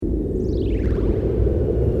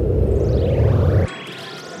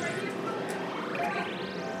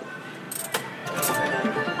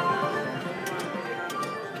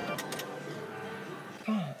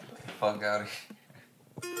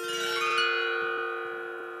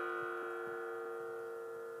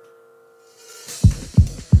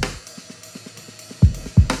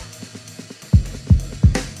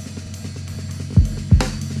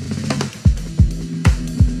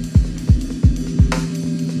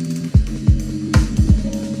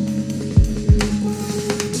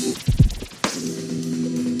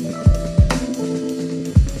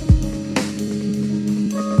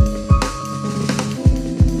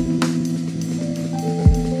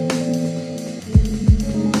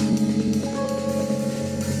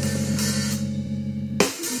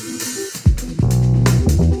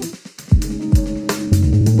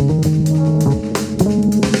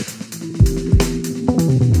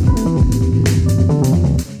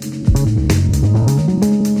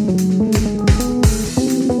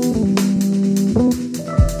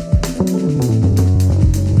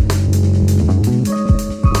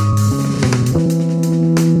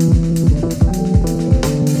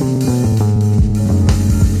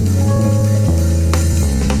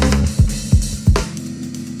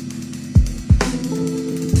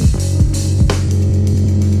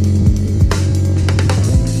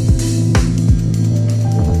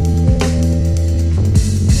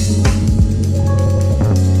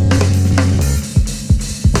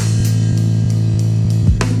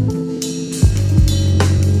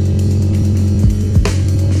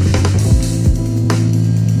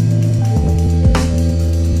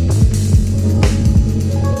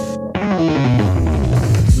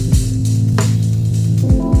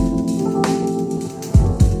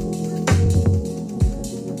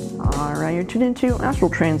into Astral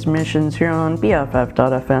Transmissions here on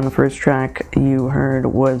BFF.FM. The first track you heard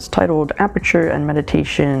was titled Aperture and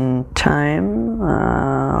Meditation Time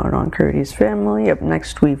on Curdy's Family. Up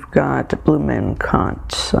next we've got Blue Man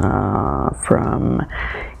Kant from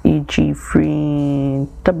EG Free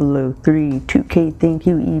 003 2K Thank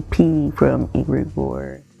You EP from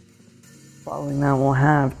Igor. Following that, we'll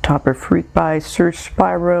have Topper Freak by Sir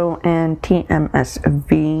Spyro and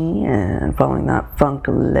TMSV. And following that, Funk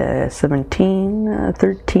Le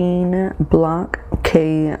 1713 Block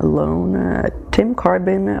K Lone Tim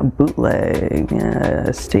Carbon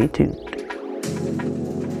Bootleg. Stay tuned.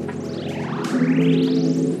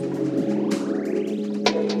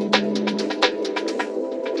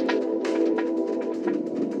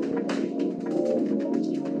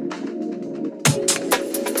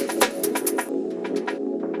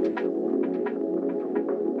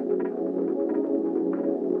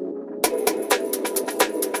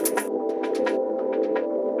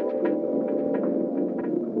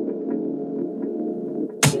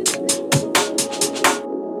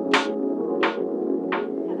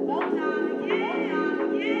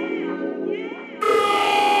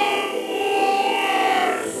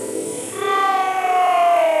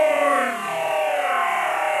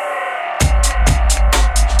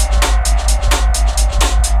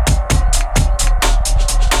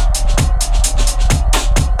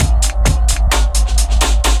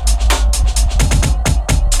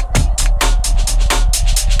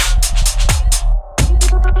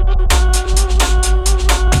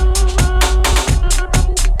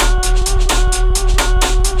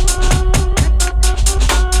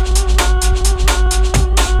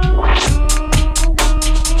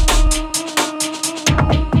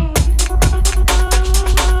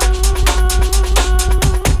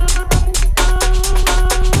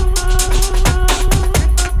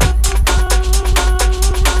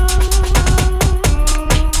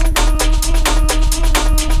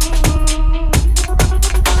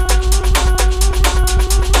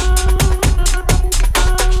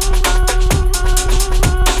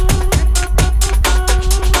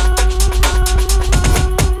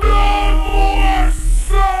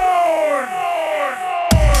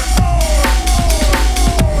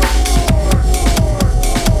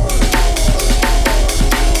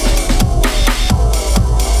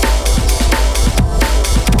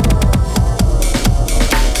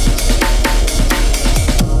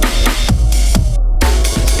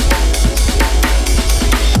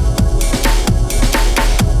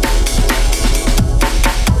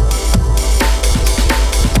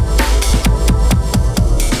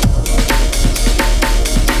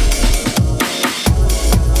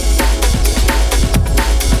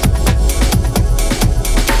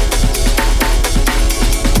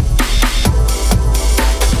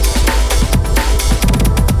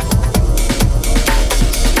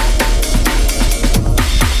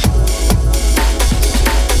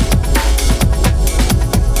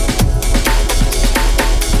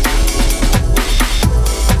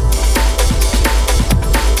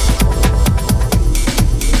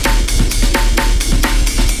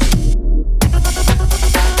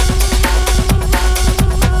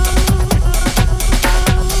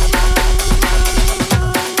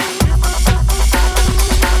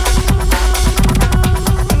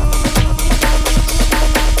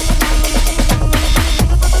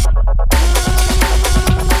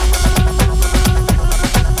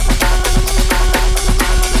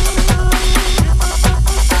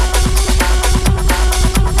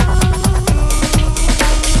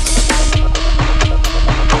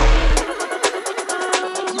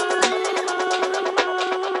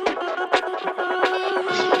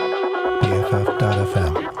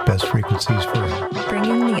 BFF.FM, best frequencies for you.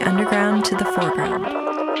 Bringing the underground to the foreground.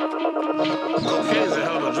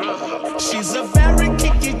 She's a very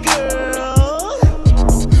kicky girl,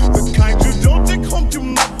 the kind you don't take home to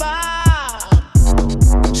mother.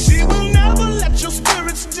 She will never let your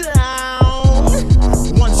spirits down.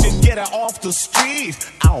 Once you get her off the street,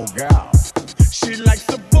 oh girl, she likes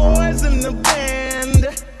the boys in the band.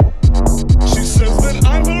 She says that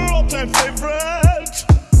I'm her all-time favorite.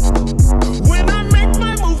 When I make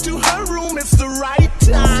my move to her room, it's the right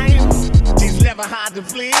time. She's never hard to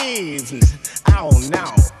please. Oh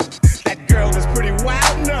no, that girl is pretty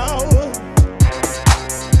wild now.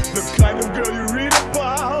 The kind of girl you read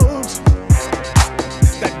about.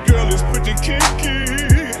 That girl is pretty kinky.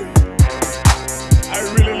 I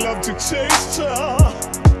really love to taste her.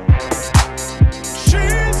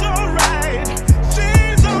 She's alright,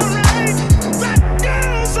 she's alright. That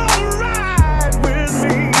girl's alright with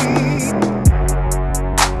me.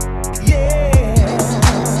 Yeah.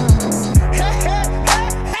 Hey, hey, hey,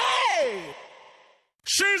 hey.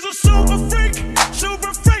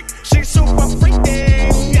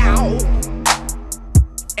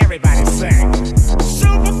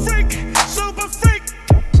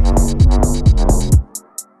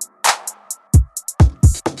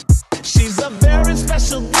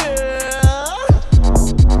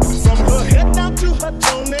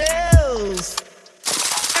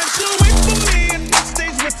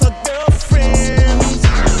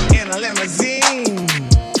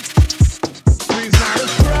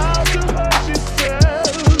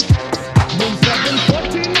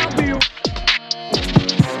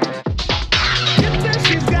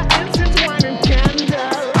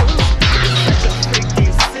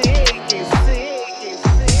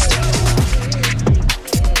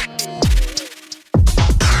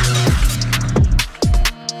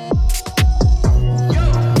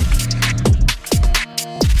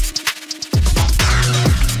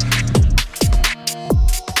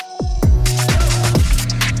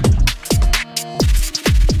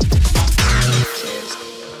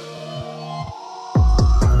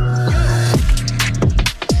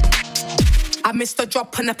 I missed a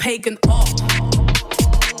drop on a pagan art.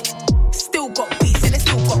 Still got beats and it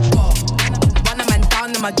still got bar. Run a man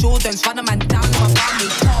down in my Jordans, run a man down in my Barney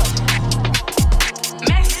top.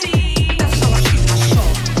 Messi, that's how I shoot my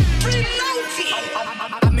shot.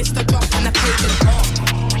 I missed a drop on a pagan art.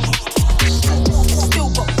 Still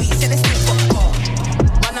got beats and it still got bar.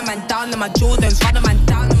 Run a man down in my Jordans, run a man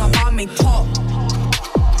down in my Barney top.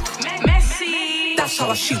 Messi, that's how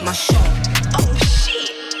I shoot my shot. Oh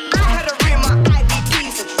shit, I had to ring my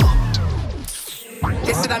IVPs and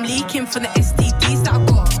they said I'm leaking from the STDs that I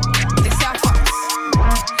got. They say I fucked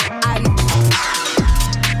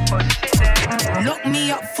and lock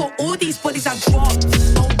me up for all these bodies I dropped.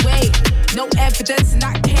 No way, no evidence in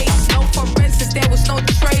that case. No forensics, there was no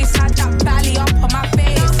trace. Had that valley up on my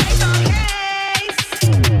face.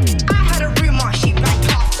 I had to ring my shit back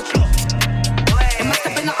off the clock. It must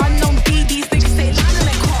have been an unknown BDs. Niggas say line in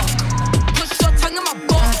their car. Push your tongue in my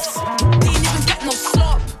box. Didn't even get no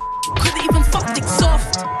slop. Couldn't even fuck dick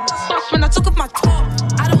soft. Bust when I took off my top.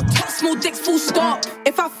 I don't touch small dicks full stop.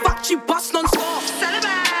 If I fucked you, bust non-stop. Celebrate.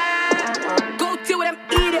 Go deal with them,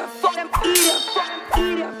 eat it. Fuck them, eat it. Fuck them,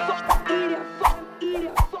 eat it. Fuck them, eat it. Fuck them, eat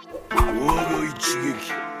it. Fuck them. 我の一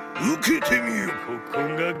撃受けてみよ。ここ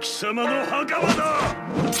が貴様の墓場だ。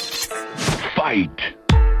Fight.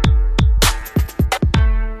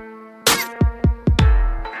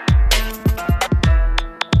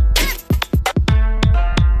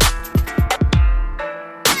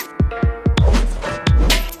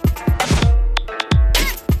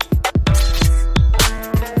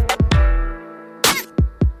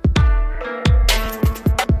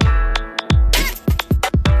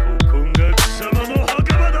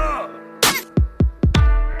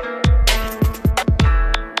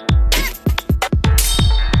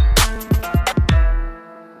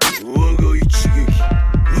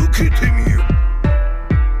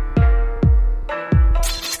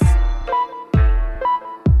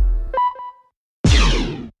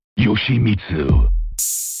 Yoshimitsu.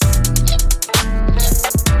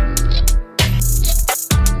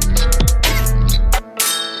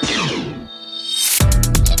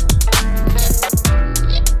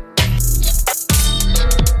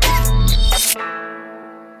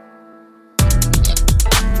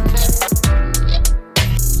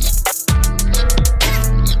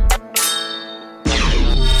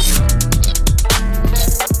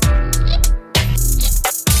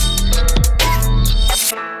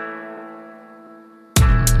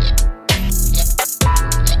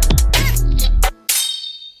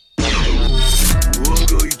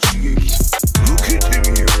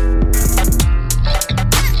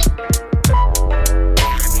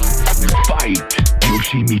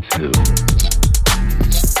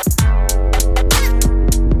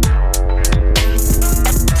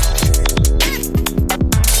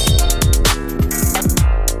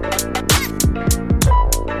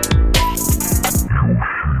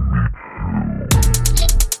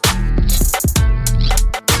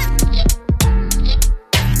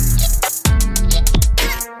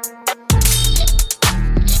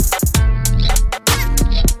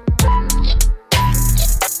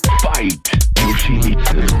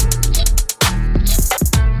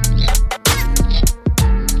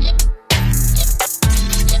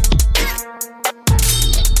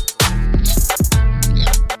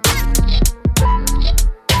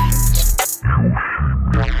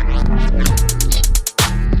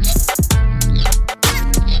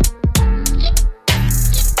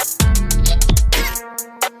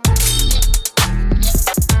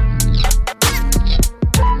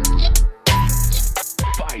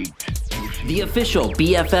 The official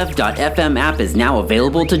BFF.FM app is now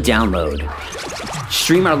available to download.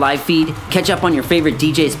 Stream our live feed, catch up on your favorite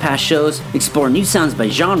DJ's past shows, explore new sounds by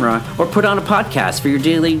genre, or put on a podcast for your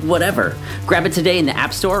daily whatever. Grab it today in the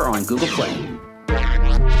App Store or on Google Play.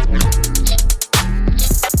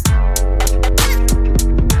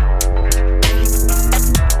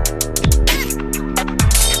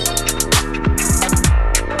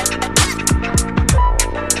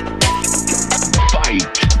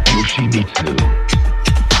 Yoshimitsu.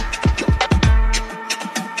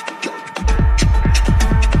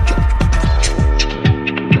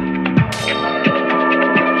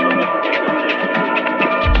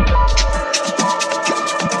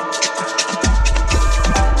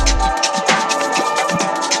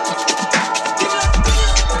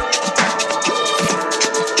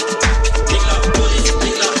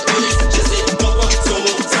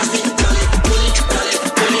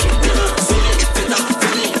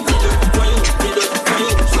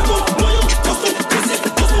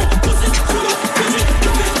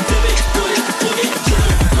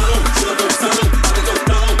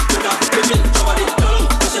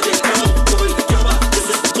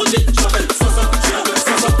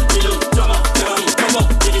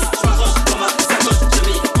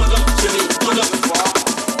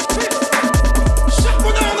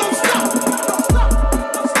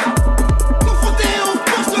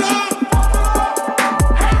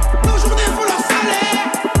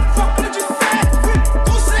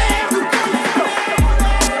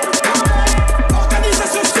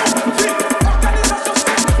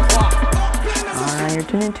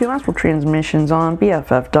 into Astral Transmissions on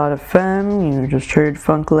BFF.FM. You just heard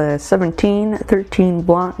Funkless 17, 13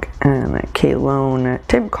 Block, and K-Lone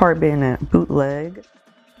Tim Carbon Bootleg.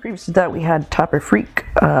 Previous to that, we had Topper Freak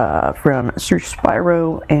from Sir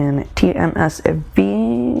Spyro and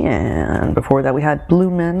TMSV, and before that, we had Blue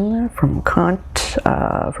Men from Kant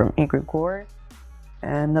from Angry Gore.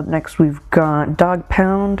 And up next, we've got Dog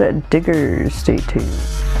Pound Diggers. Stay tuned.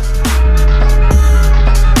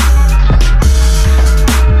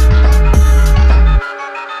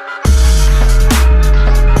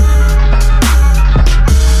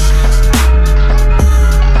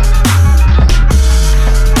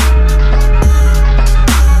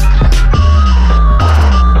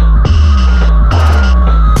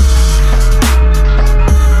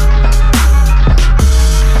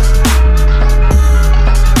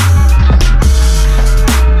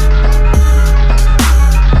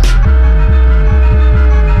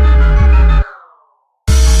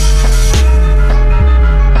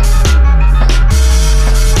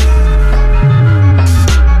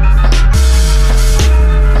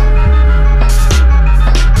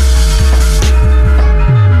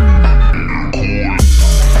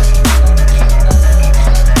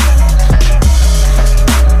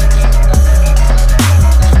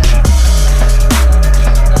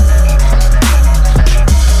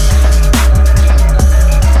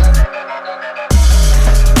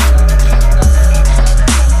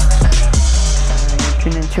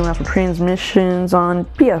 Transmissions on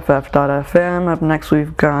BFF.FM. Up next,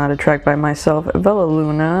 we've got a track by myself, Vela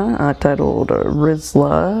Luna, titled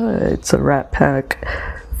Rizla. It's a Rat Pack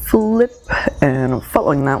flip, and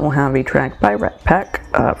following that, we'll have a track by Rat Pack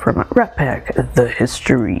from Rat Pack The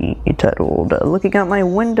History, titled Looking Out My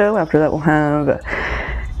Window. After that, we'll have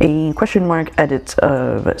a question mark edit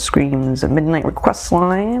of Scream's Midnight Request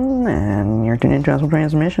Line, and you're tuned into Astral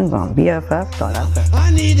Transmissions on BFF.FM. I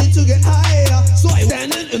needed to get higher, so I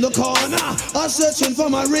standing in the corner, searching for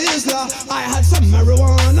my Rizla. I had some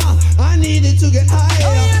marijuana. I needed to get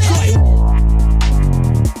higher, so I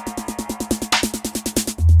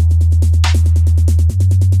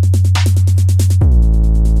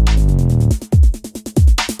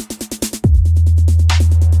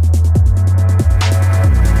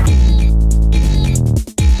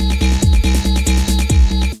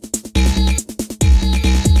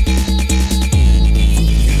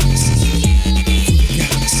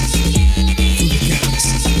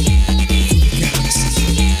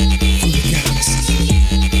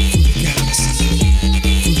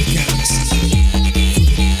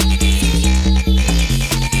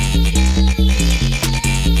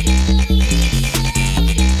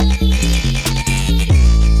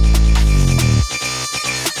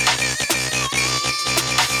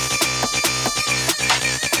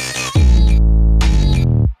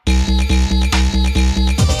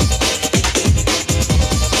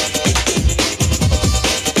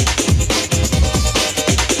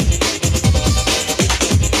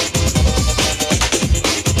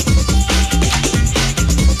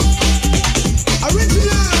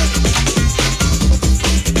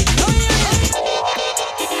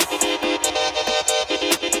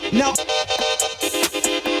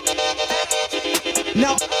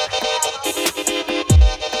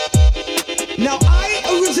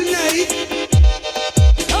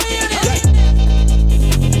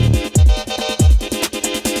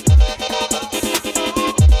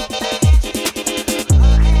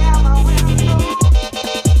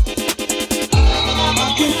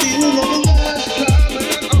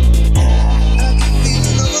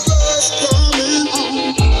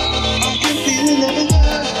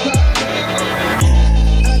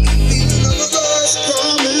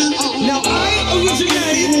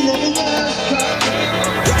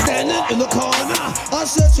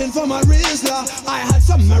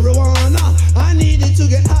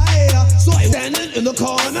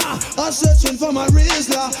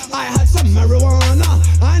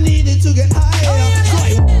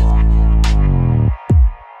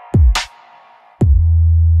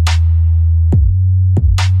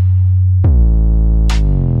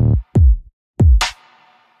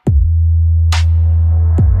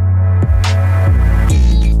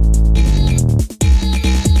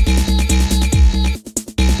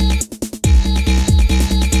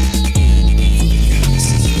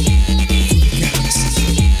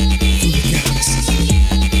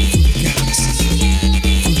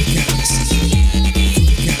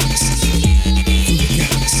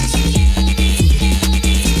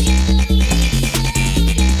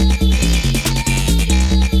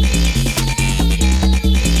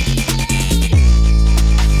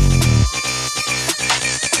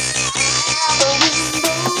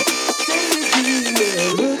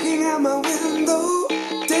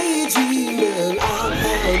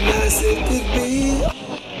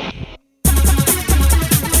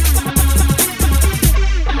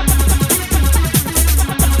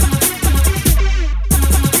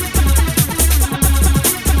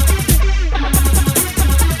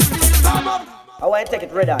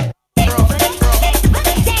Brida.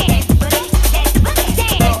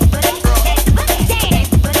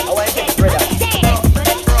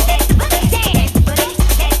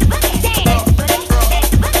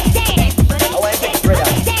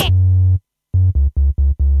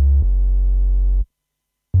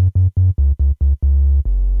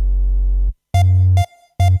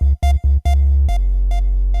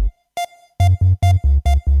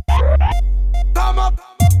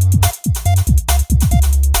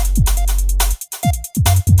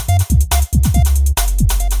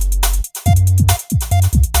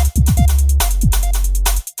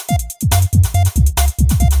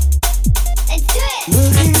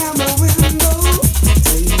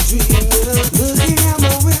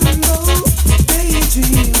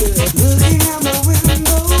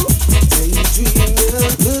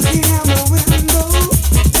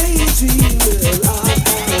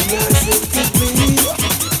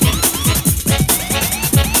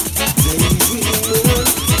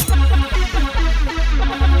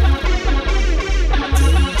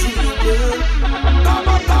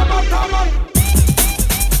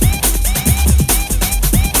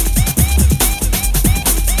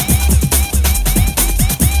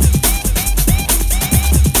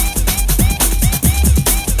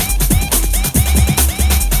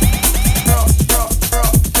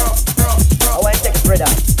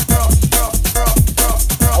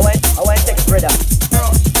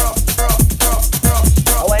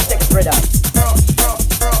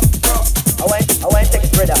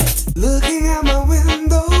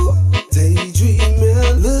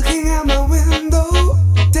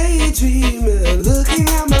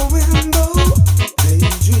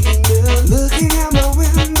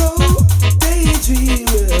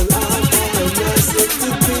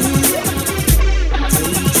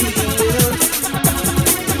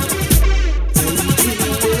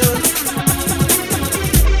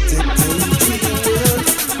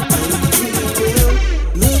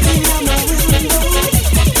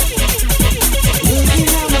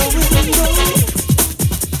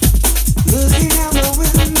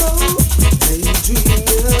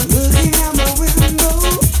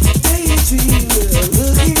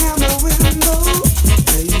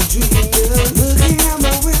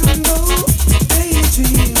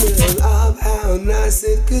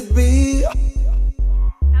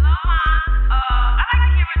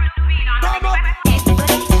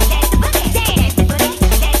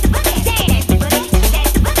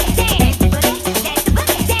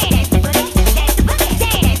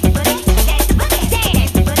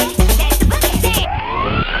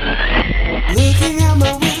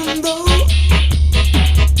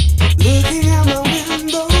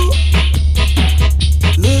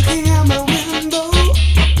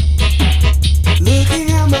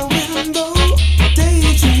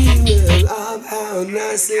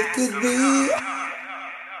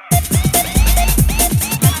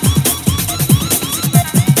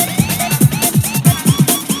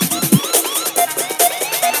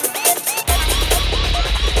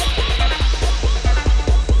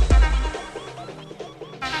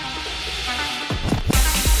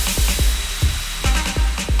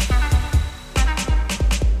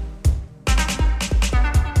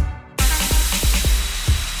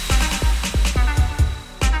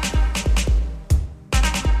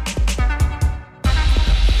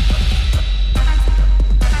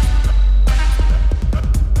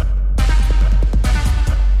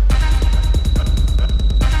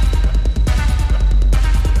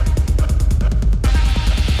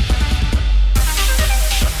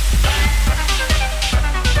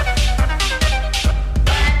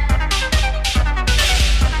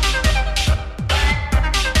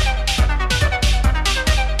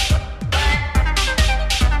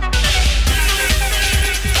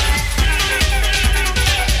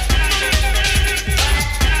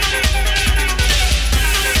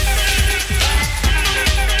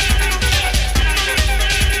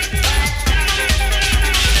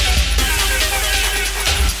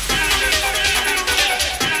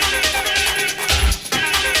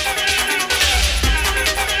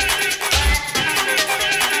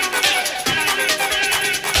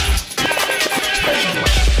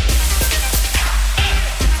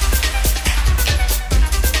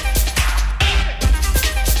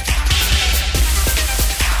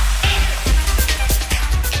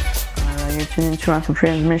 Tuned to Astral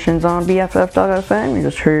Transmissions on BFF.FM. You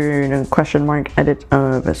just heard a question mark edit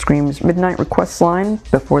of Scream's Midnight Request Line.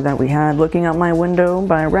 Before that, we had Looking Out My Window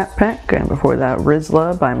by Rat Pack, and before that,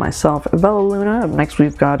 Rizla by myself, Bella Luna. Up next,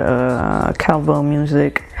 we've got Calvo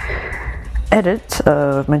Music edit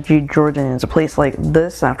of Majid Jordan's A Place Like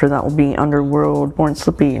This. After that will be Underworld, Born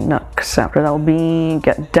Slippy Nux. After that will be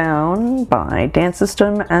Get Down by Dance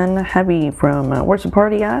System and Heavy from Where's the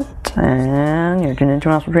Party At? And you're tuned into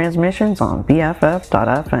Astral Transmissions on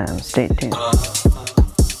BFF.FM. Stay tuned.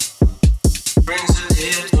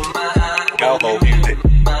 Galvo music.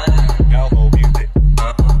 Galvo music.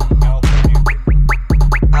 Galvo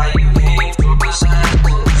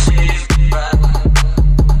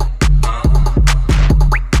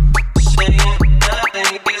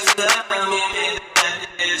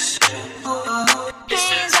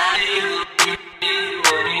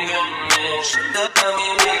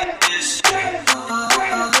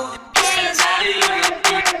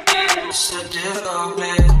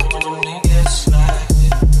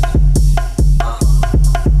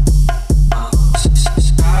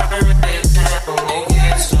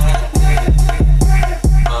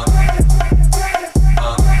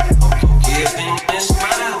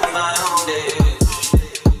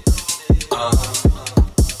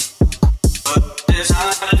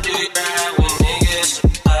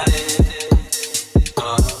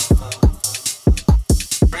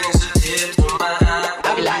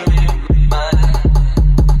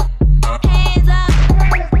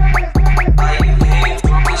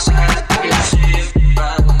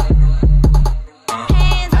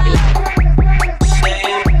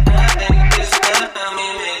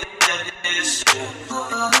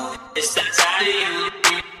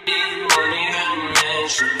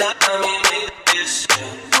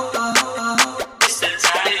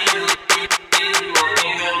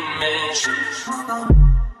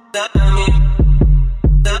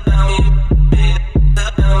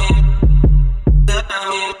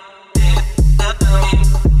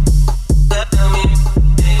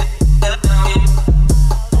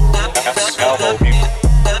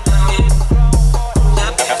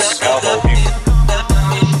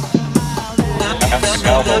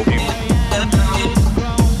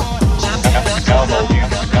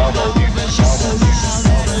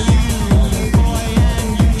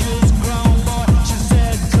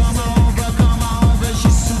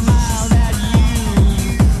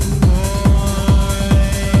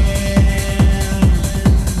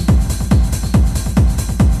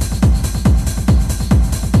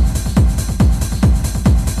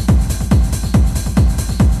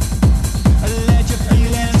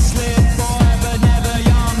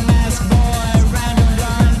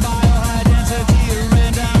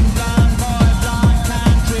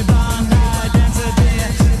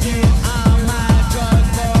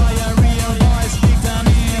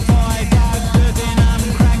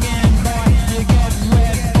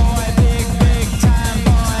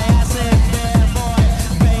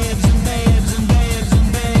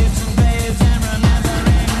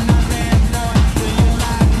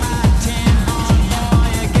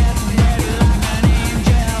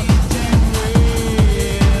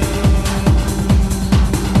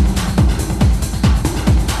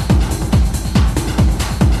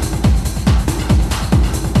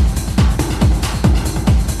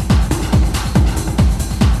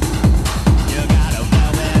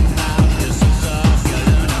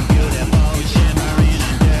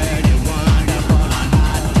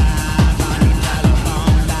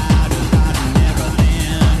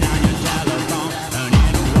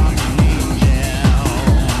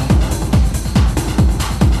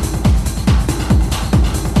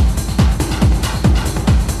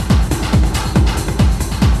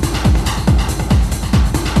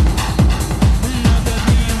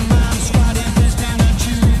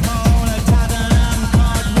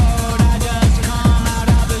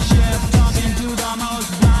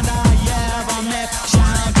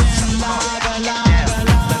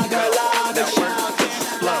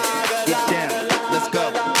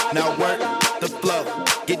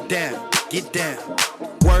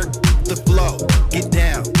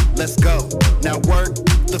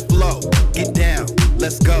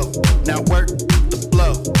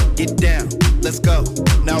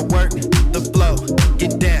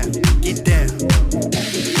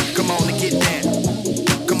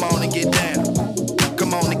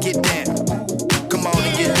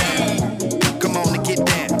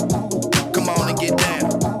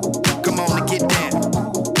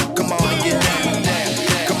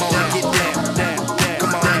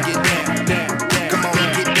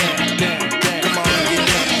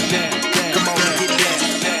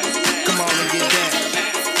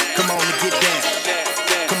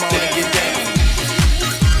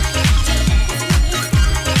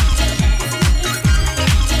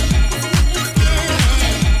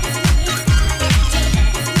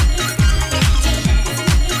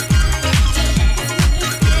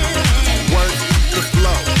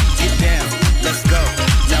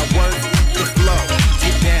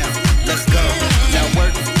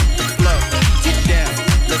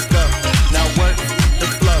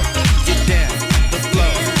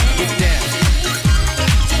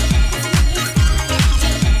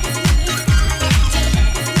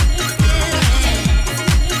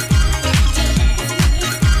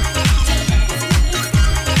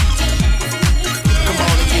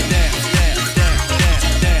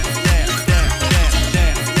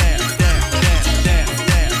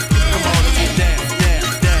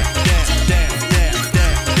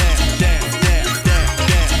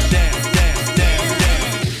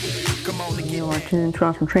tuned to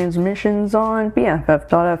Astral Transmissions on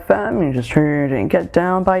BFF.FM. You just heard Get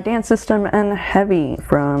Down by Dance System and Heavy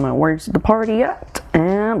from Where's the Party At?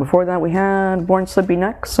 And before that we had Born Slippy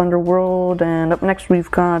Necks, Underworld, and up next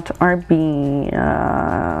we've got RB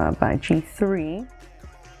by G3.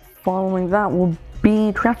 Following that will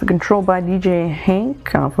be Traffic Control by DJ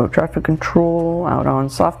Hank off of Traffic Control out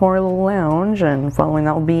on Sophomore Lounge, and following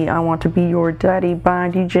that will be I Want to Be Your Daddy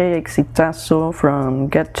by DJ Exitazo from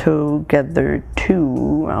Get Together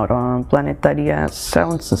 2 out on Planetaria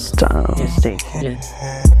Sound System. Stay tuned.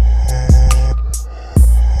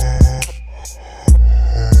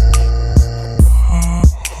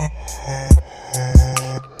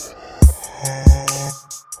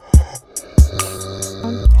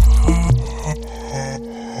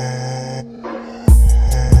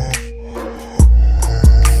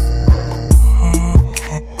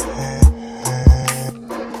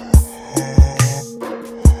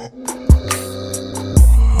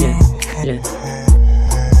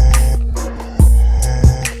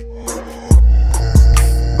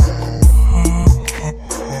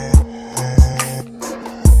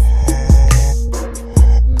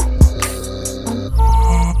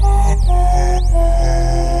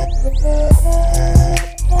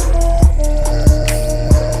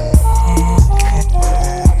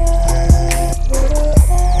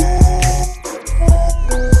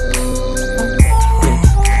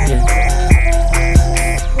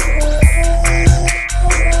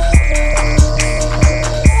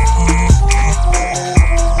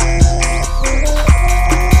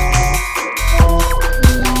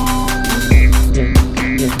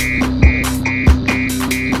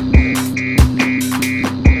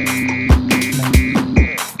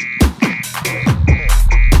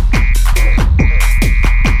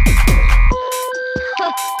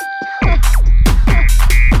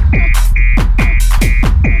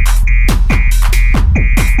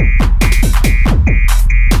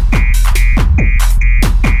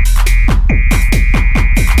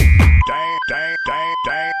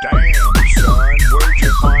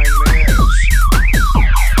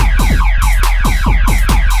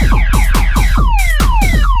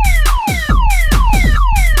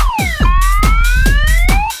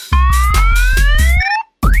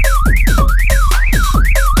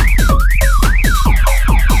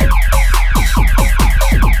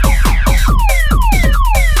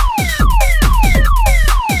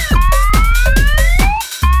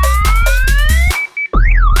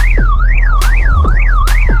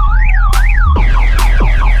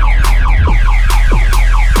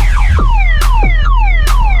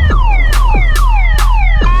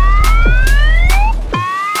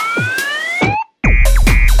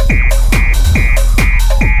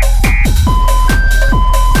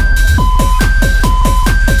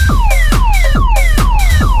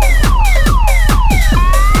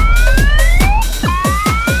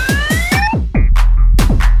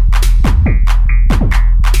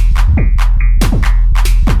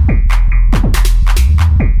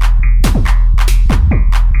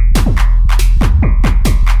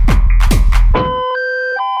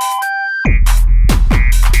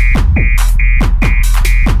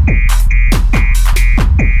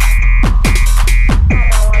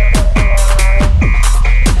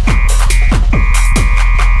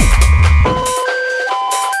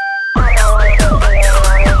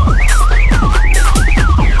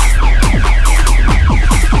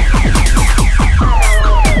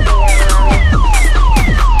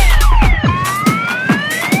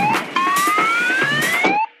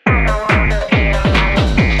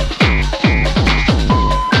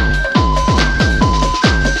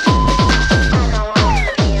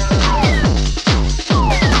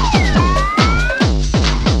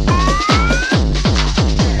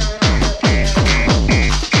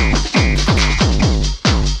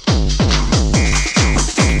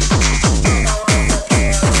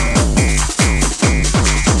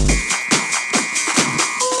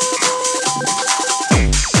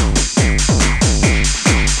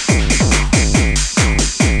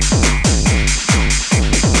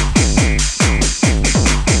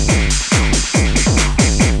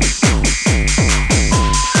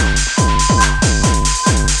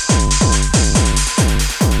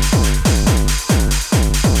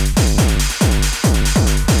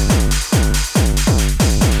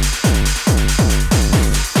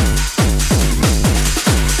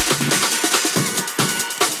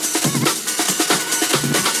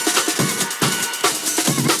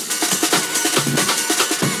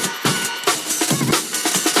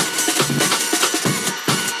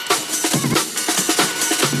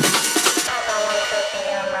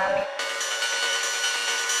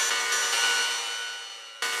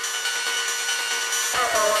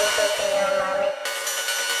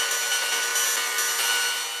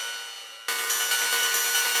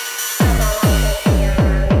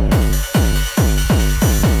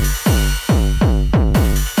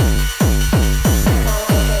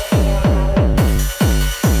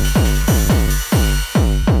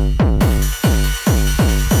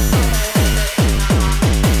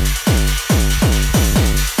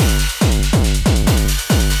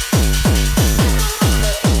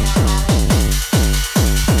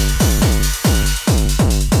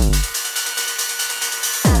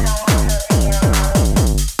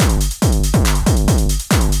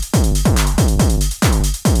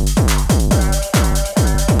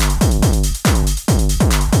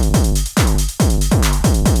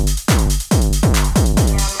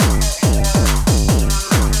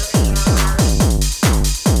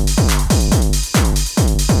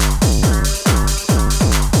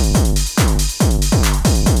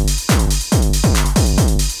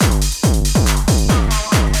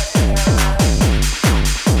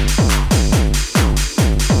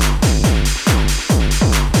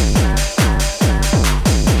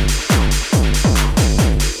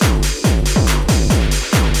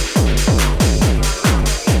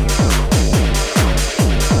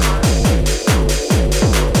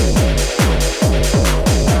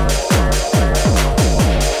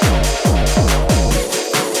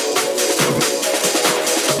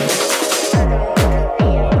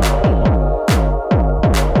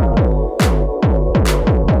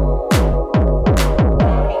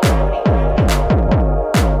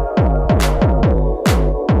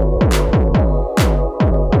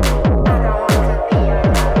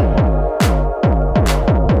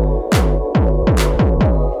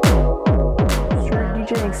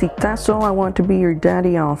 Exitazo, I Want to Be Your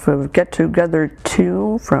Daddy off of Get Together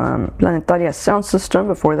 2 from Planetaria Sound System.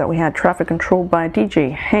 Before that we had Traffic Control by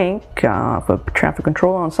DJ Hank off of Traffic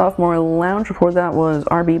Control on Sophomore Lounge. Before that was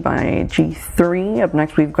RB by G3. Up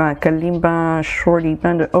next we've got Kalimba Shorty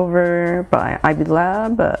Bend It Over by Ivy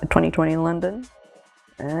Lab, 2020 London.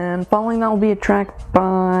 And following that will be a track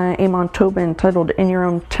by Amon Tobin entitled In Your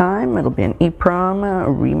Own Time. It'll be an EPROM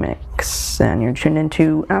remix. And you're tuned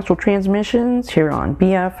into Astral Transmissions here on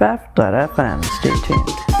BFF.FM. Stay tuned.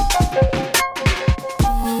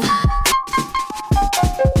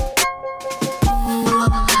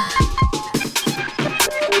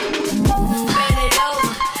 Bend it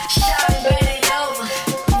over,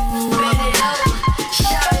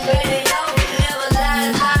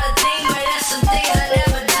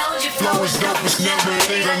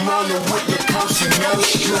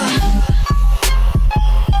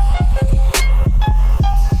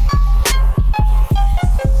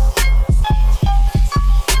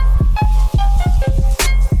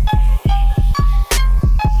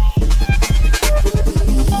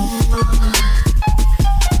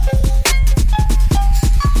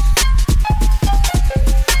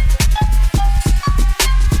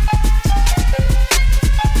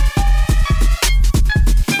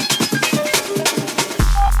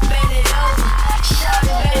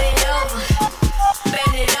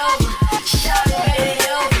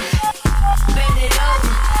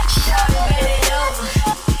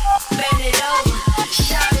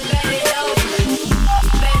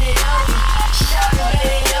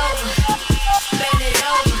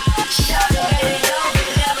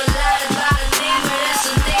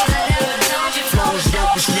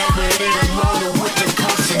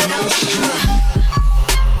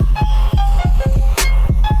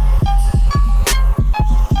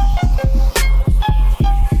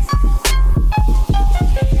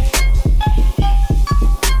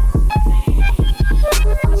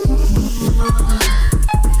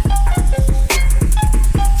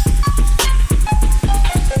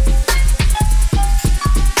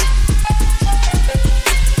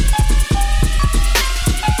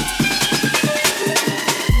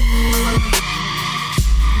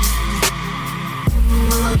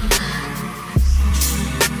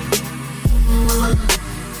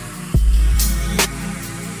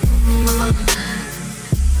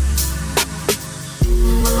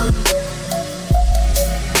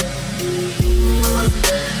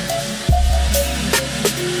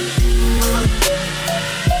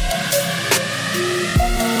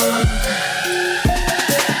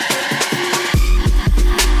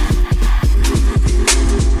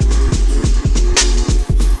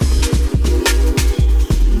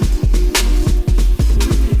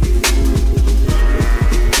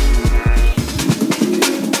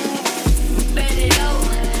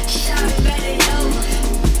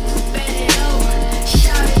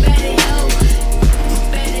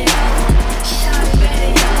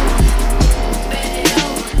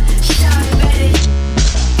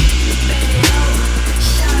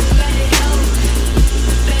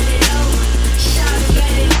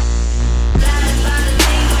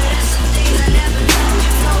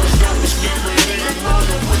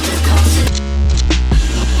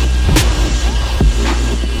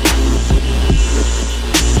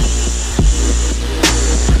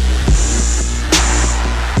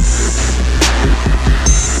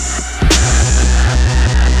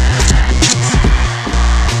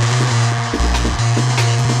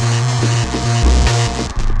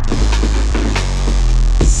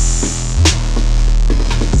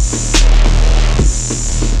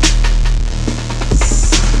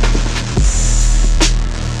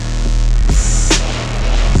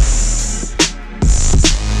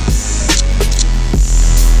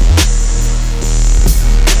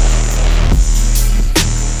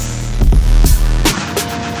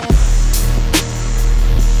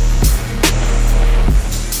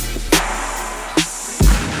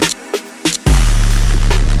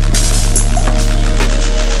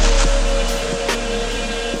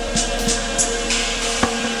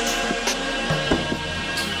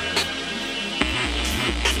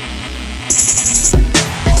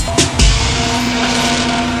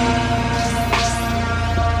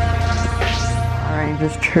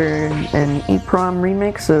 just heard an EPROM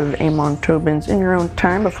remix of Amon Tobin's In Your Own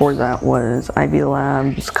Time. Before that was Ivy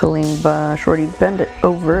Labs, Kalimba, Shorty Bend It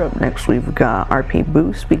Over. Up next we've got RP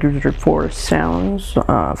Boost, Speakers Are For Sounds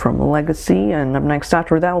from Legacy. And up next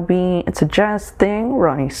after that will be It's a Jazz Thing,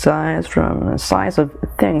 Ronnie Size from Size of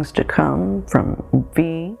Things to Come from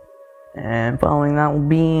V. And following that will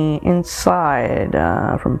be Inside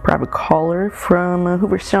from Private Caller from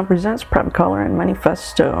Hoover Sound Presents Private Caller and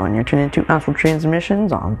Manifesto. And you're tuned into Astral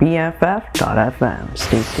Transmissions on BFF.FM.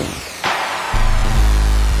 Stay tuned.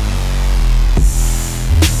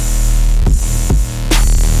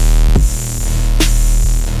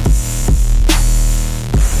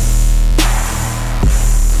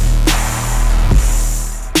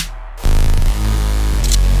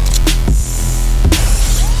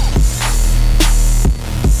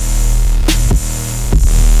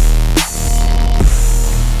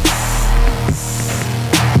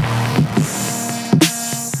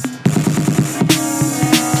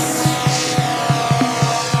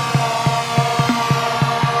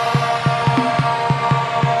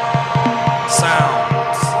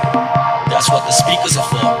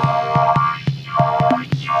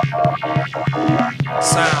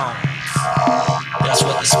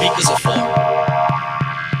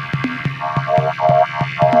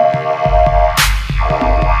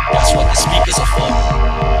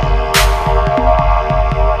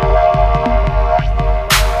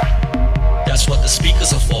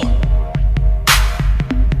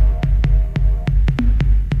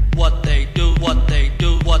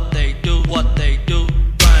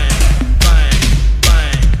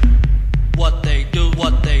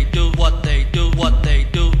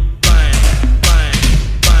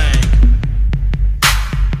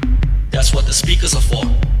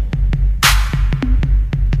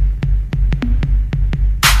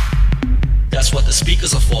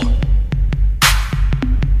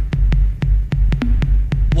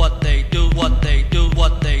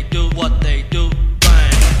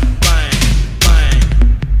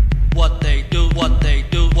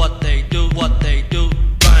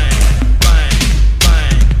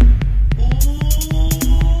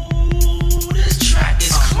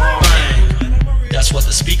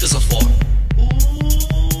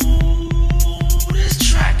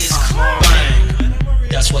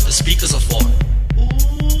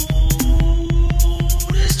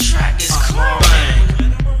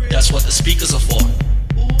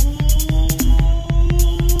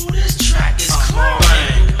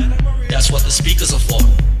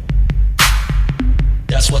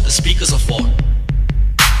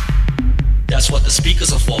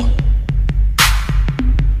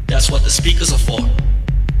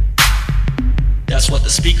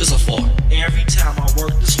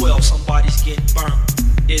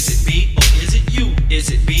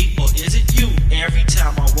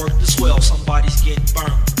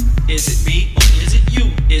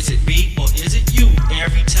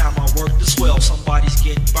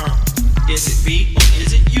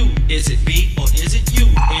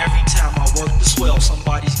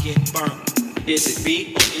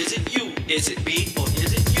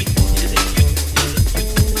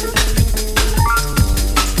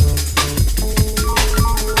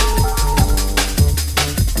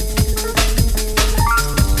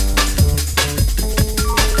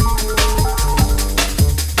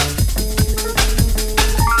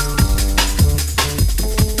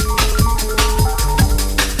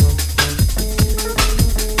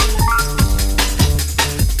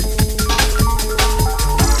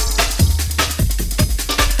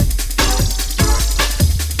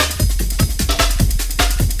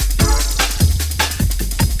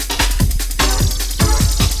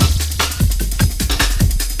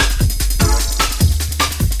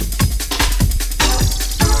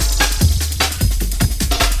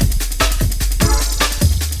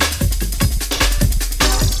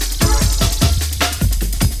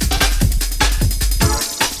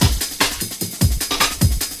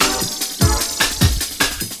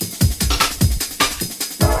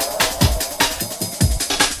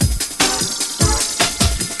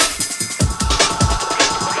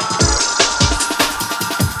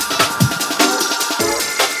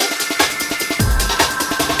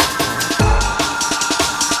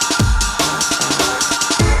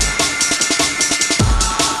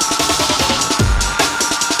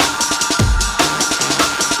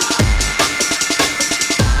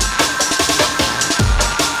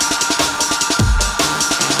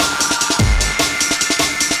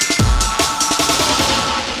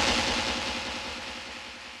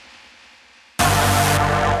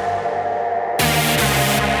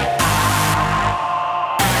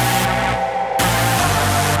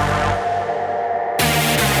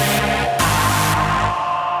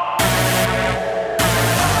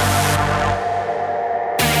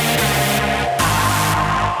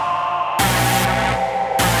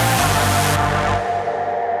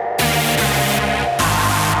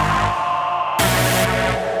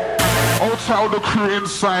 all the crew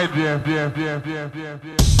inside, yeah.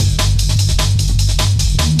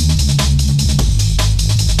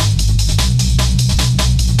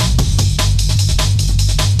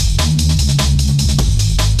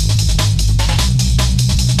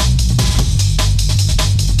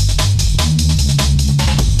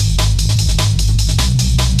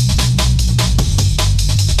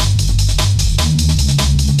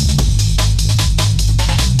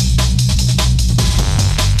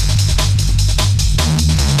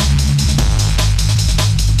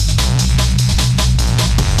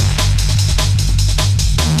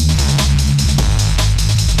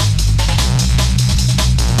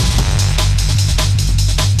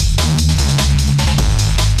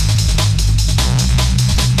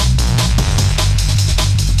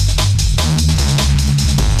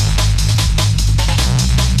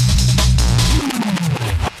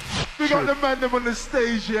 Them on the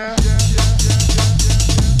stage, yeah.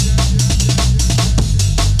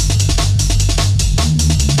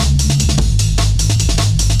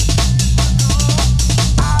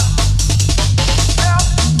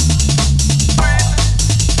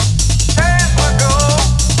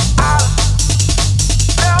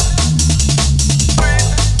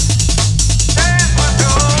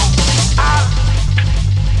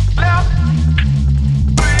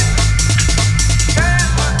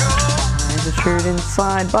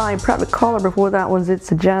 Inside by Private Caller. Before that was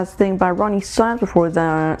It's a Jazz Thing by Ronnie Simes. Before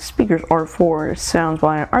that, Speakers R4 Sounds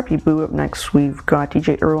by RP Boo. Up next, we've got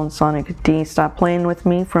DJ Earl and Sonic D, Stop Playing With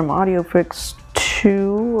Me from Audio Fix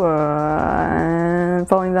 2. And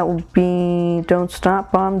following that will be Don't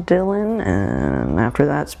Stop, Bob Dylan. And after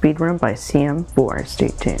that, Speed Run by CM4. Stay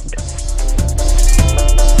tuned.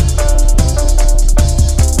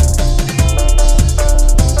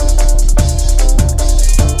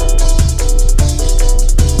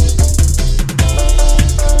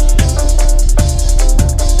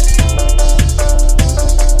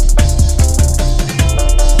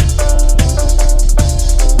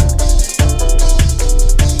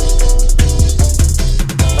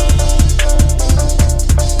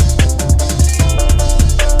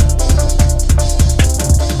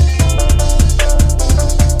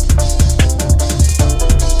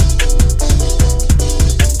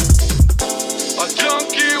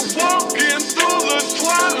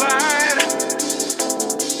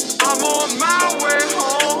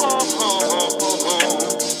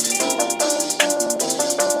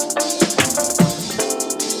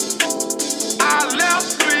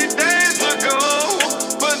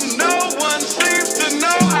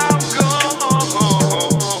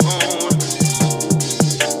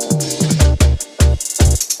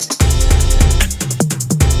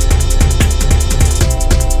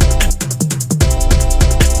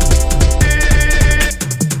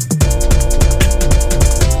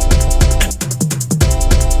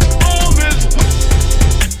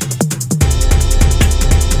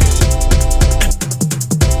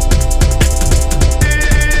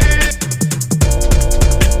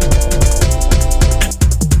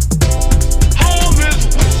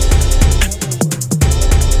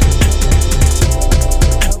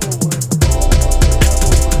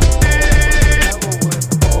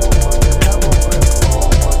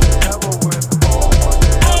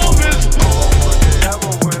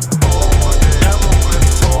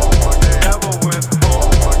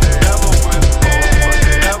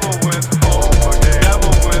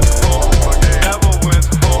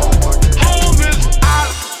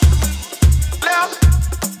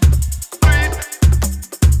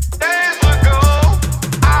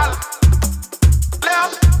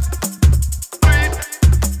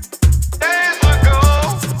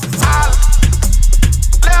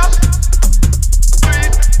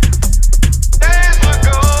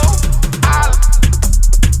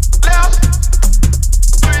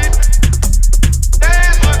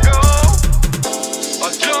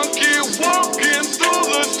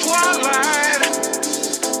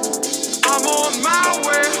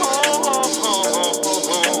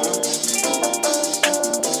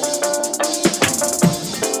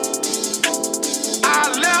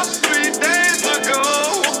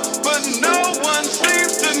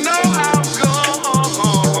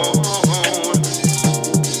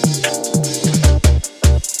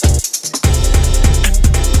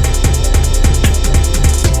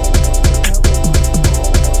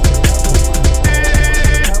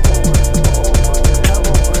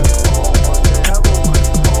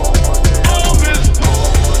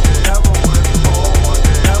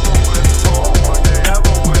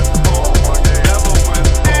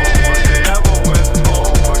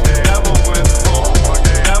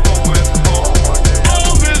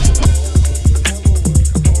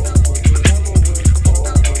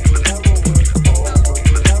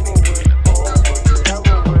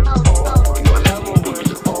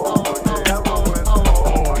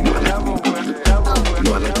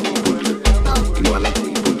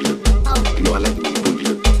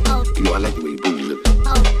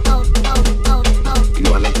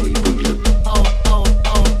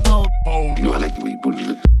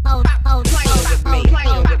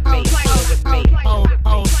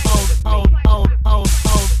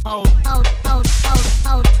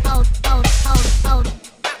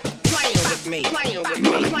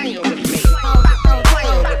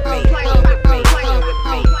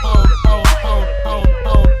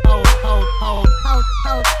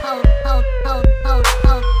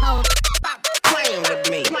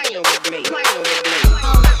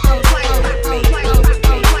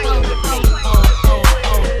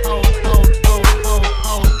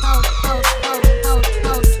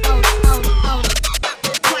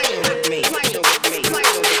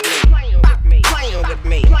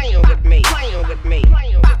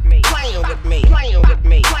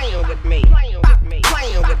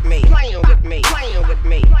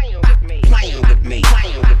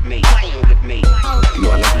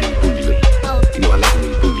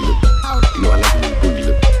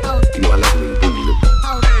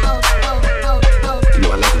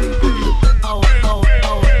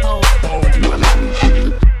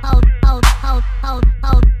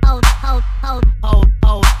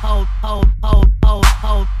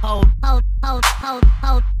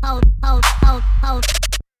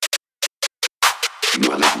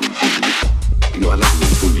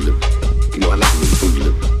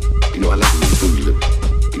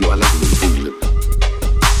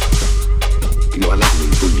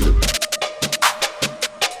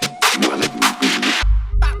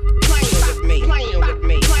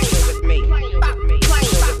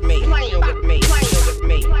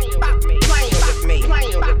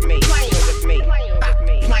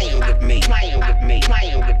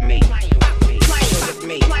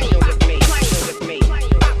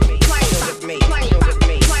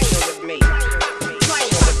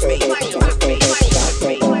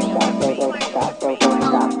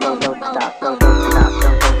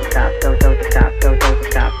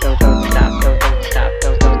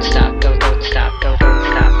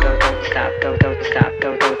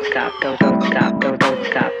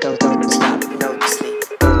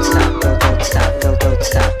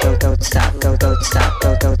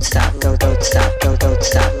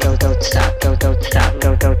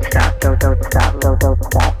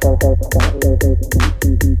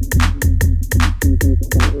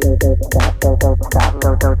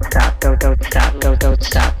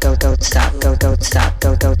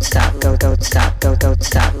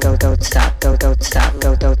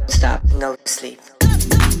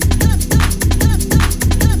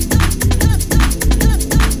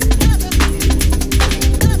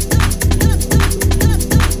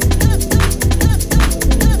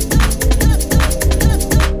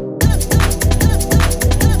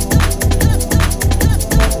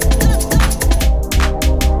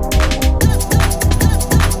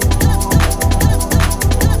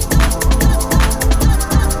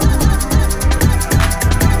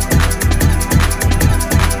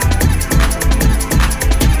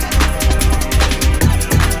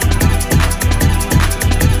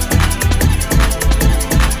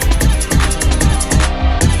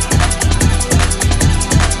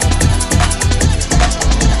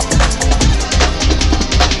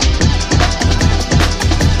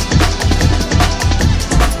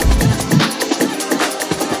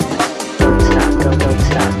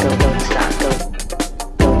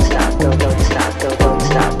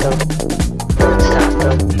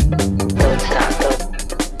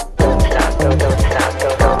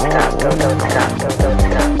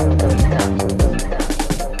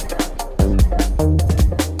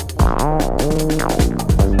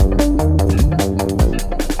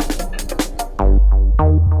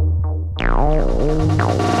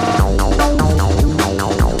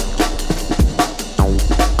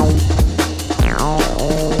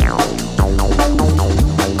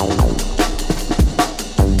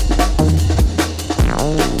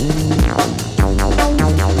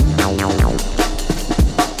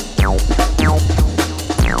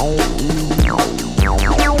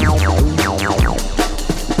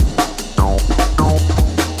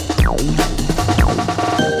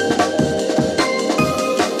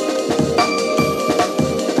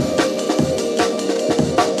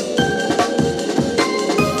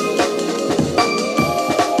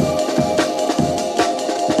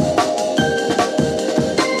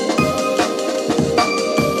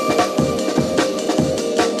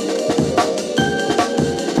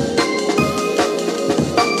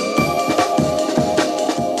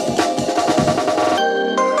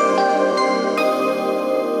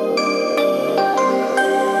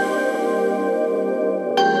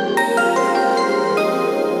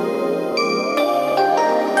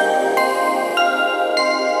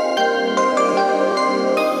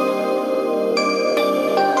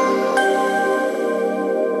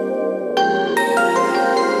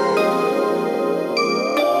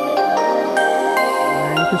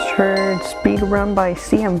 Heard Speed Run by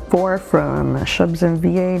CM4 from Shubzin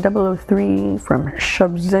VA 003 from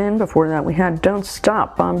Shubzin. Before that we had Don't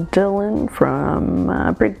Stop, Bob Dylan from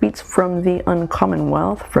Breakbeats from the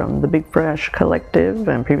Uncommonwealth from the Big Fresh Collective,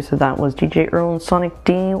 and previous to that was DJ Earl and Sonic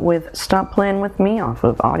D with Stop Playing With Me off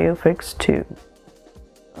of Audio Fix 2.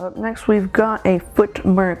 Up next we've got a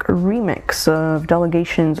Footmark remix of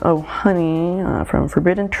Delegation's Oh Honey from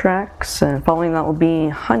Forbidden Tracks, and following that will be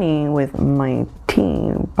Honey with My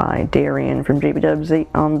Tea by Darian from JB Dubs 8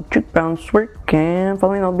 on Jukebox Work, and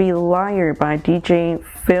following that will be Liar by DJ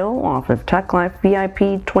Phil off of Tech Life VIP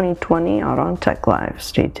 2020 out on Tech Life.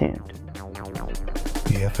 Stay tuned.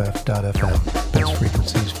 BFF.FM, best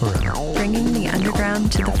frequencies forever. Bringing the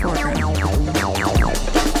underground to the foreground.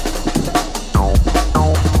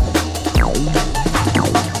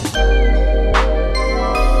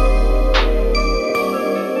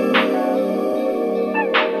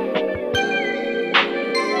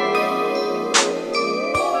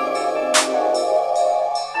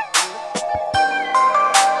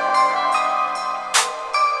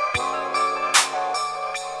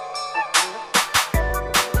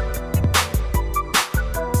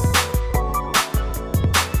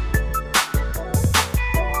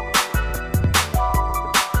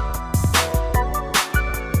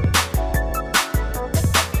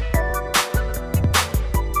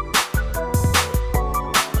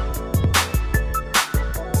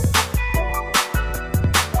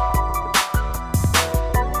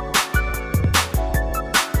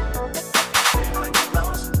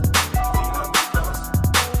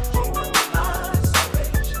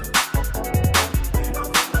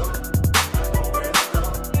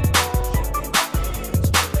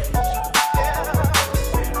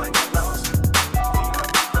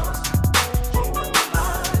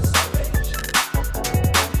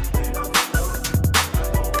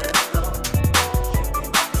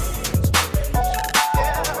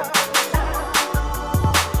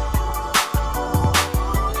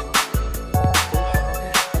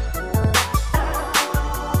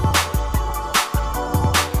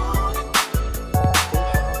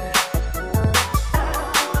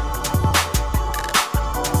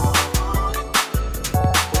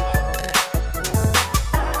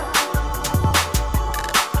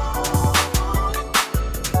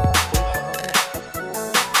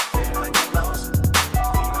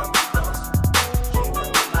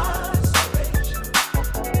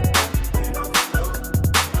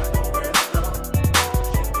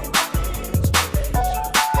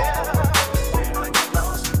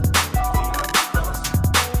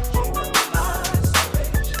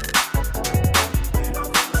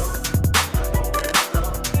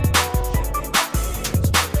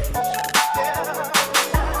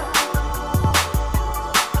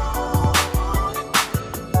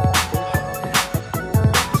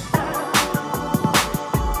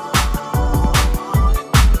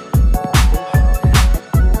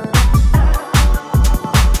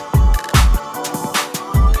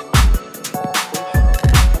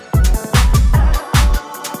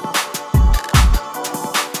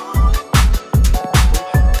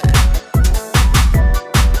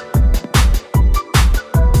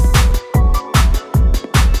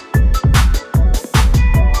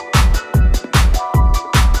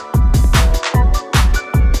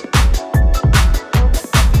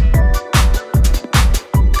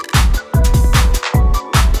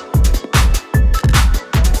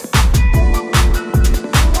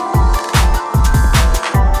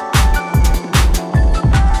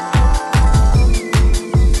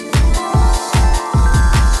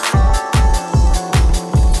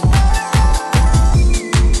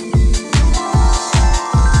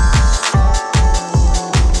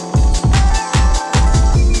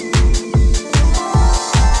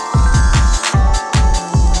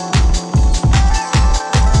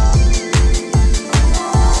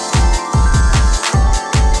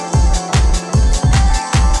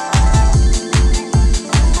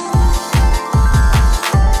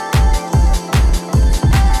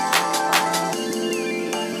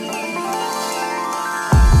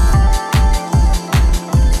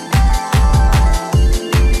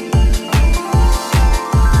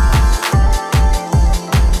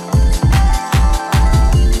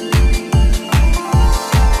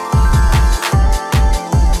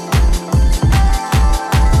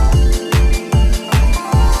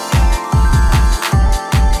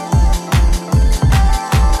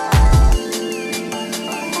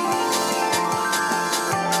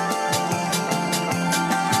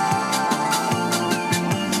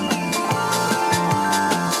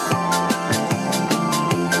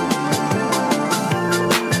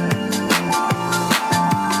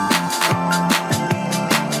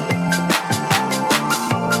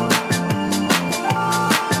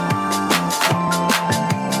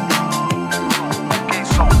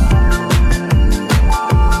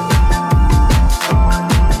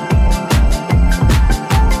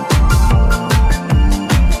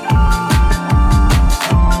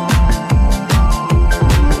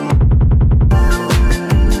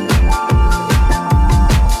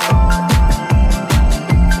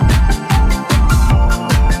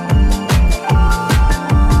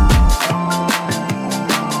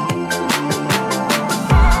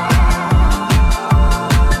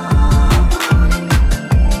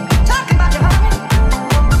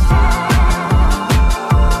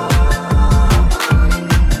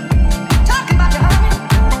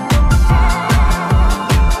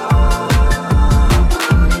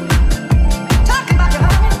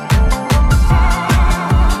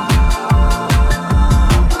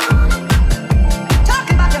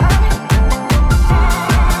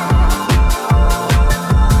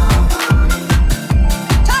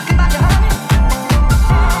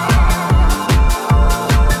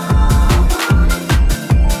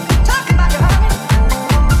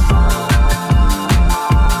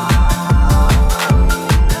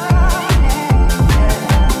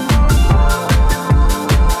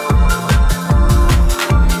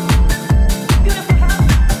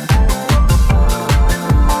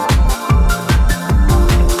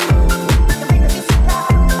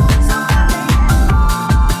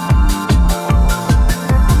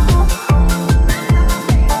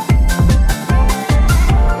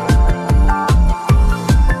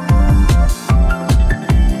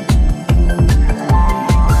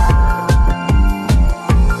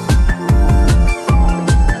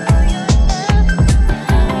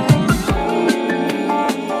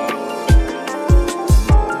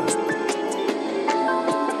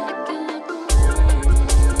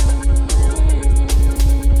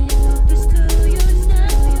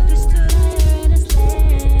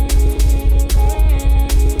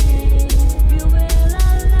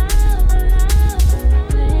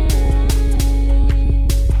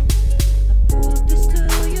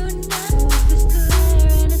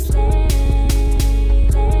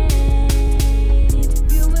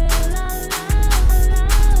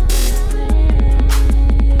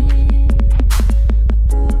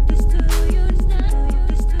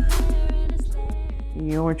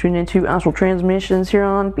 tuned into Astral Transmissions here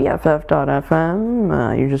on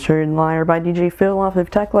BFF.FM. You just heard Liar by DJ Phil off of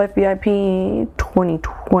Tech Life VIP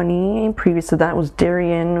 2020. Previous to that was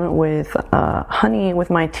Darian with Honey with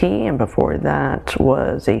My Tea, and before that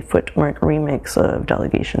was a Footmark remix of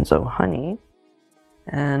Delegations of Honey.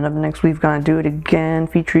 And up next we've got Do It Again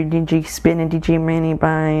featuring DJ Spin and DJ Manny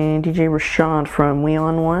by DJ Rashad from We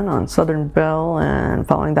On One on Southern Bell, and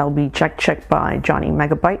following that will be Check Check by Johnny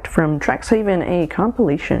Megabyte from Traxhaven, a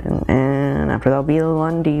compilation, and after that will be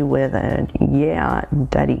Lundy with Yeah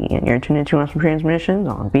Daddy, and you're tuned into Astral Transmissions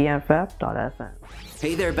on BFF.FM.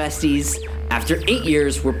 Hey there, besties. After 8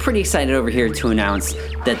 years, we're pretty excited over here to announce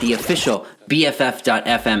that the official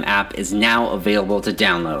BFF.FM app is now available to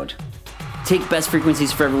download. Take Best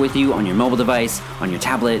Frequencies Forever with you on your mobile device, on your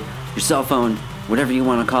tablet, your cell phone, whatever you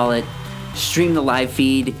want to call it. Stream the live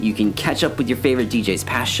feed. You can catch up with your favorite DJs'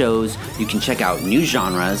 past shows. You can check out new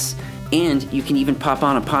genres. And you can even pop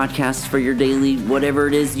on a podcast for your daily whatever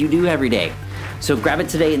it is you do every day. So grab it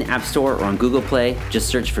today in the App Store or on Google Play. Just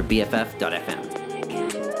search for BFF.FM.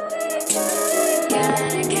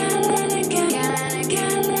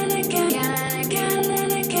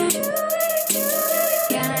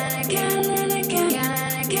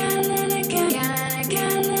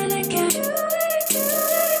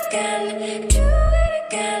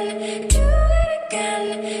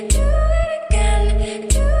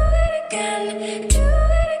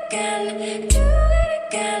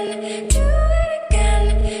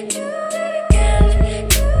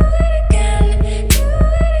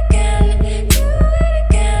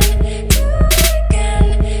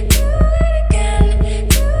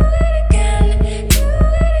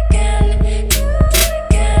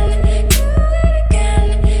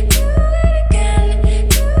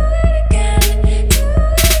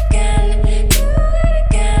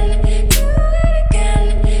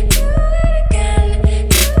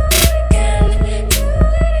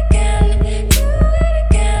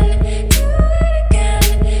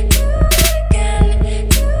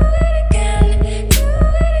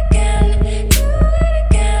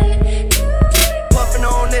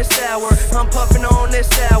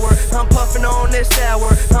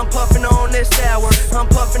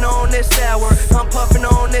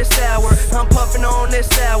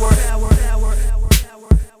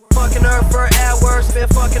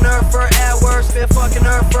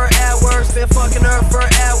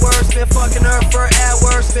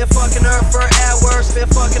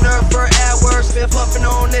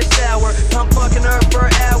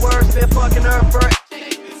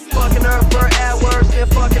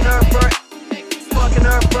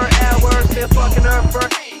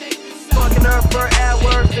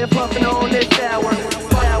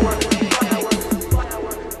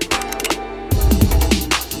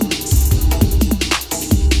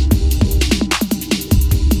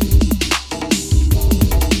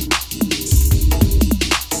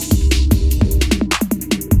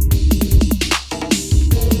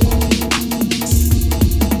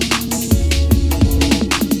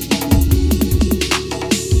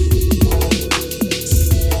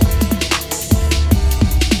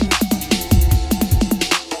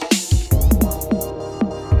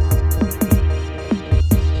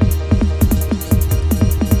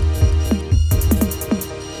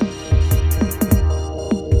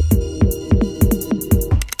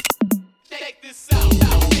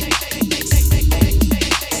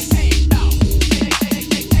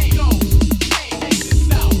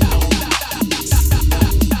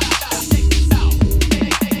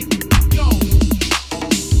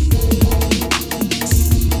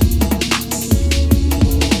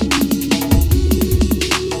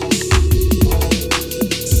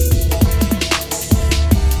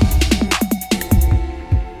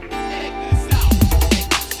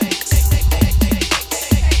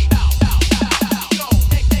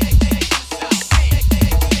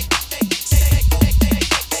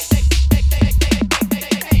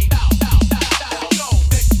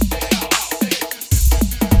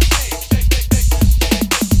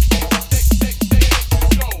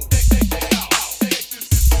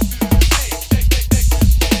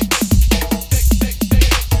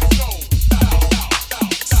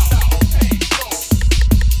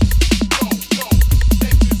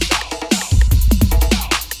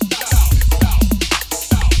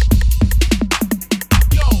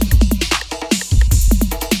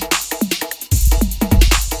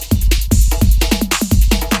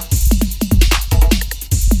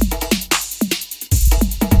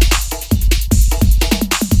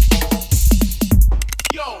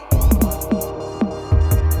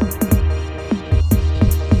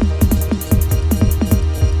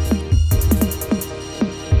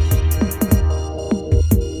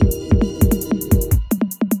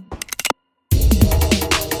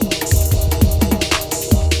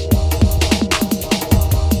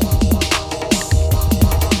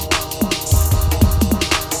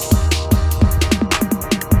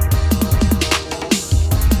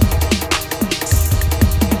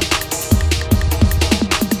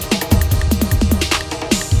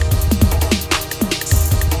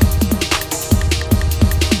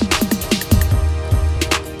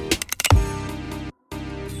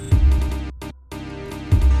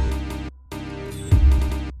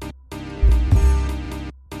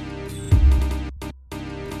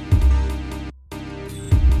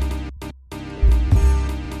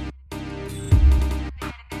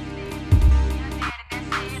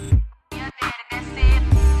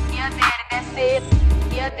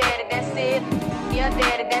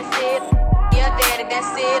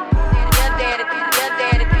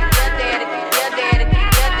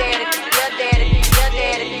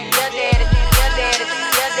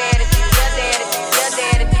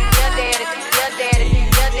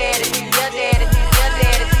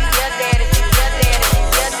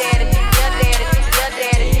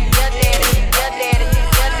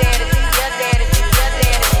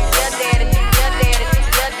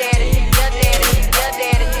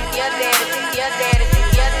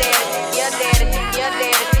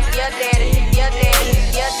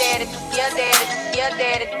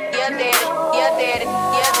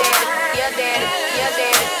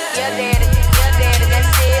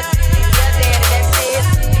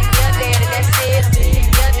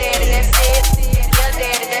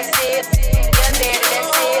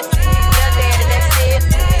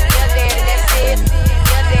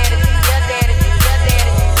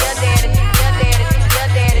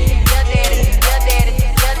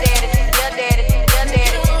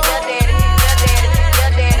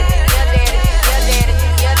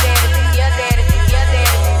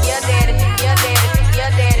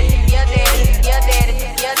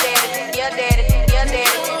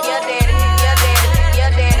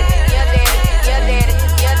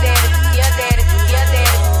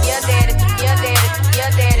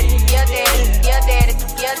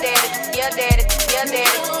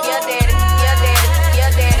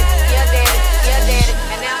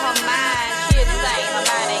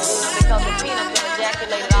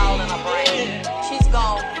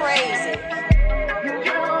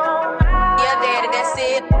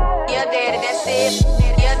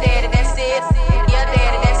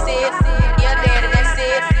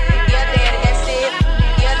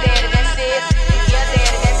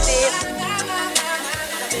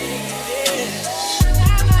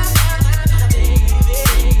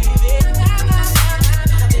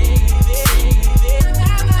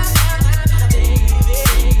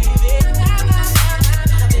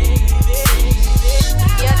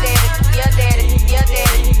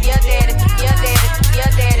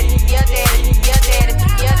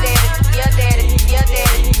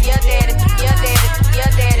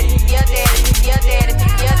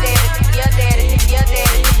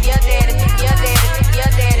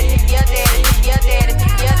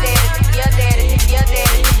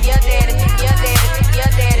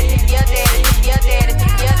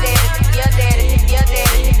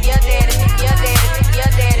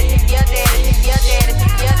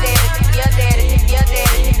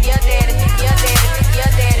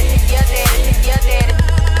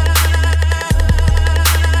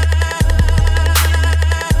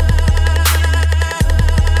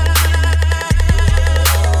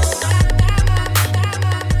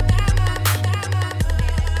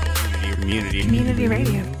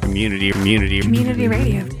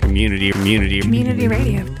 Community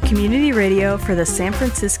radio. Community radio for the San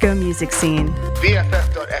Francisco music scene.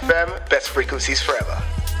 BFF.FM, best frequencies forever.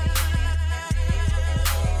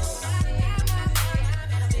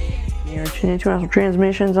 You're tuning to Astral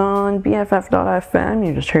Transmissions on BFF.FM.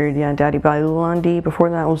 You just heard Yeah Daddy by Lundy. Before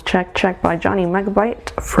that was Check Check by Johnny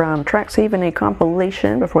Megabyte from Track Save and a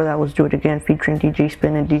compilation. Before that was Do It Again featuring DJ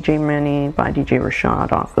Spin and DJ Manny by DJ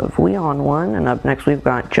Rashad off of We On One. And up next we've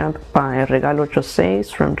got Jump by Regalo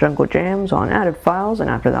Choseis from Jungle Jams on Added Files. And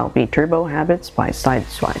after that will be Turbo Habits by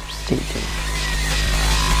Sideswipe. Stay tuned.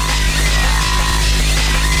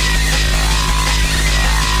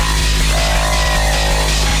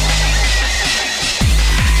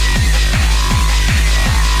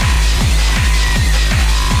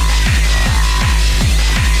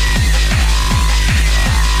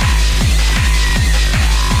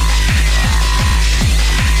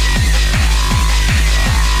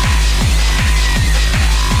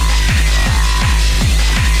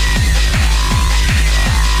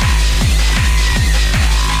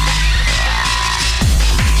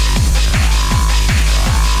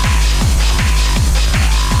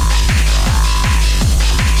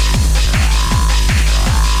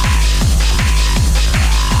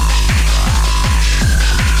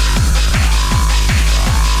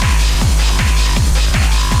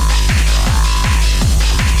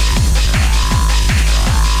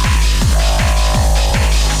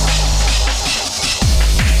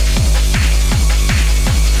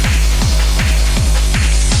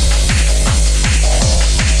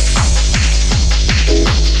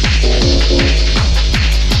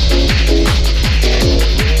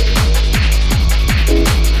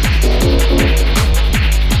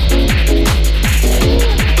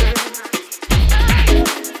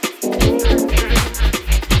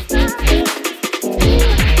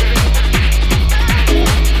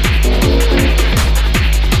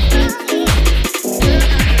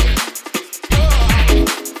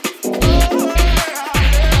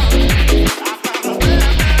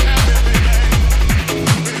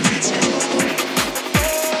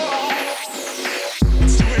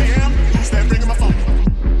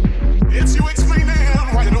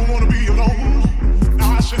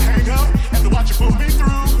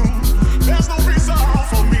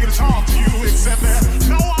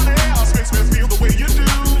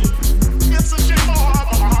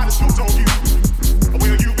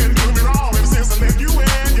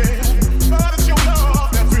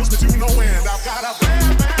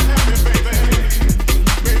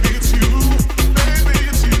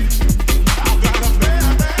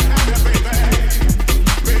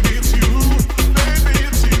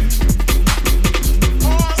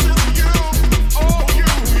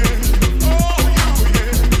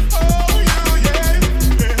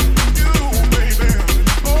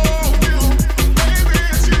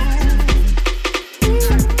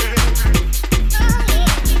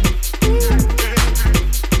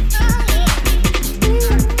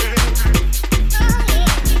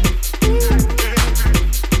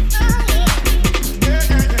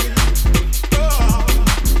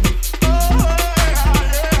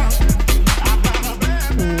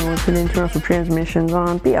 listening to Astral Transmissions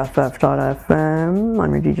on BFF.FM.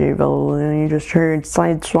 I'm your DJ Velo, and you just heard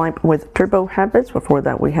Sideswipe with Turbo Habits. Before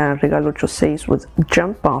that, we had Regalo Seis with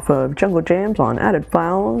Jump off of Jungle Jams on Added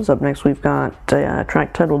Files. Up next, we've got a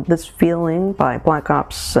track titled This Feeling by Black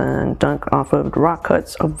Ops and Dunk off of Rock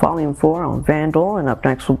Cuts of Volume 4 on Vandal. And up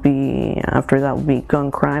next will be, after that, will be Gun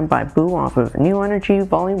Crime by Boo off of New Energy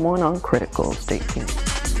Volume 1 on Critical. Stay tuned.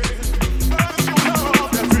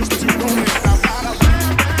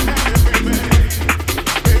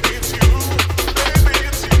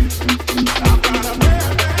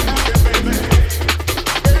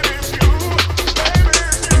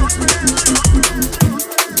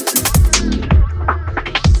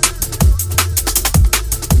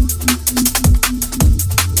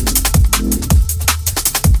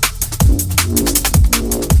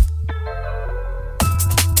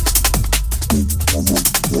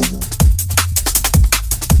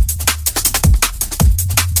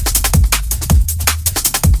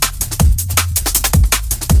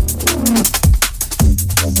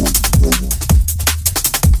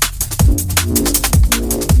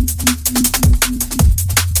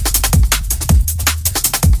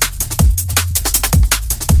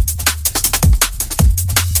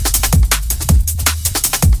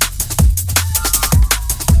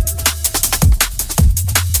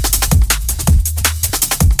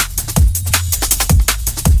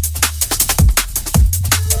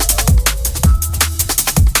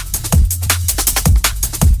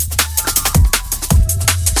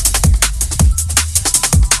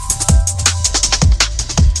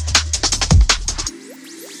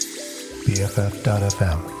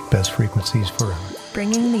 BFF.FM, best frequencies forever.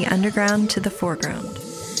 Bringing the underground to the foreground.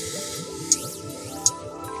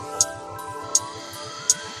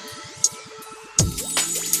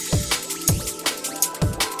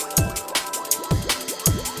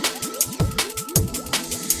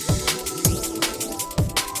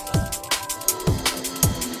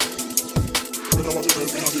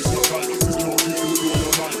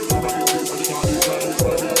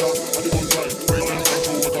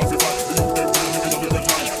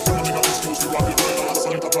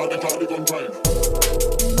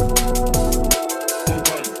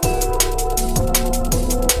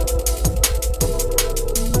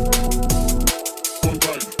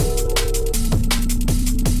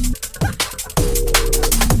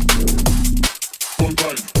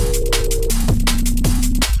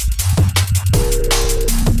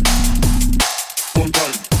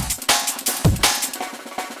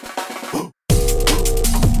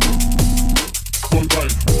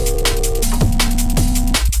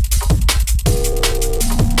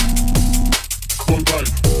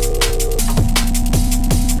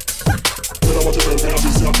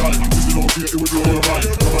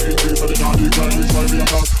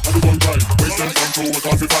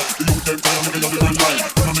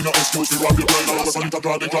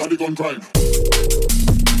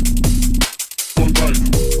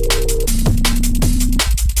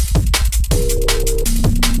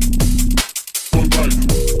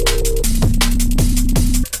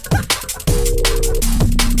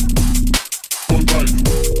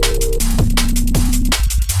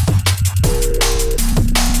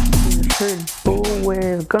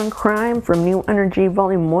 Gun Crime from New Energy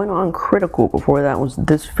Volume 1 on Critical. Before that was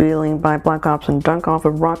This Feeling by Black Ops and Dunk off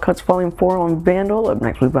of Rock Cuts Volume 4 on Vandal. Up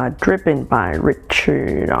next we've got Drippin' by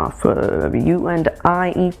Richard off of You and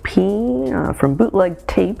I EP from Bootleg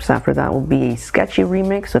Tapes. After that will be a sketchy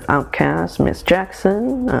remix of Outkast, Miss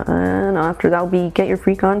Jackson. And after that will be Get Your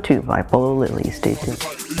Freak On 2 by Polo Lily. Stay tuned.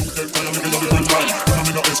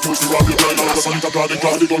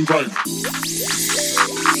 One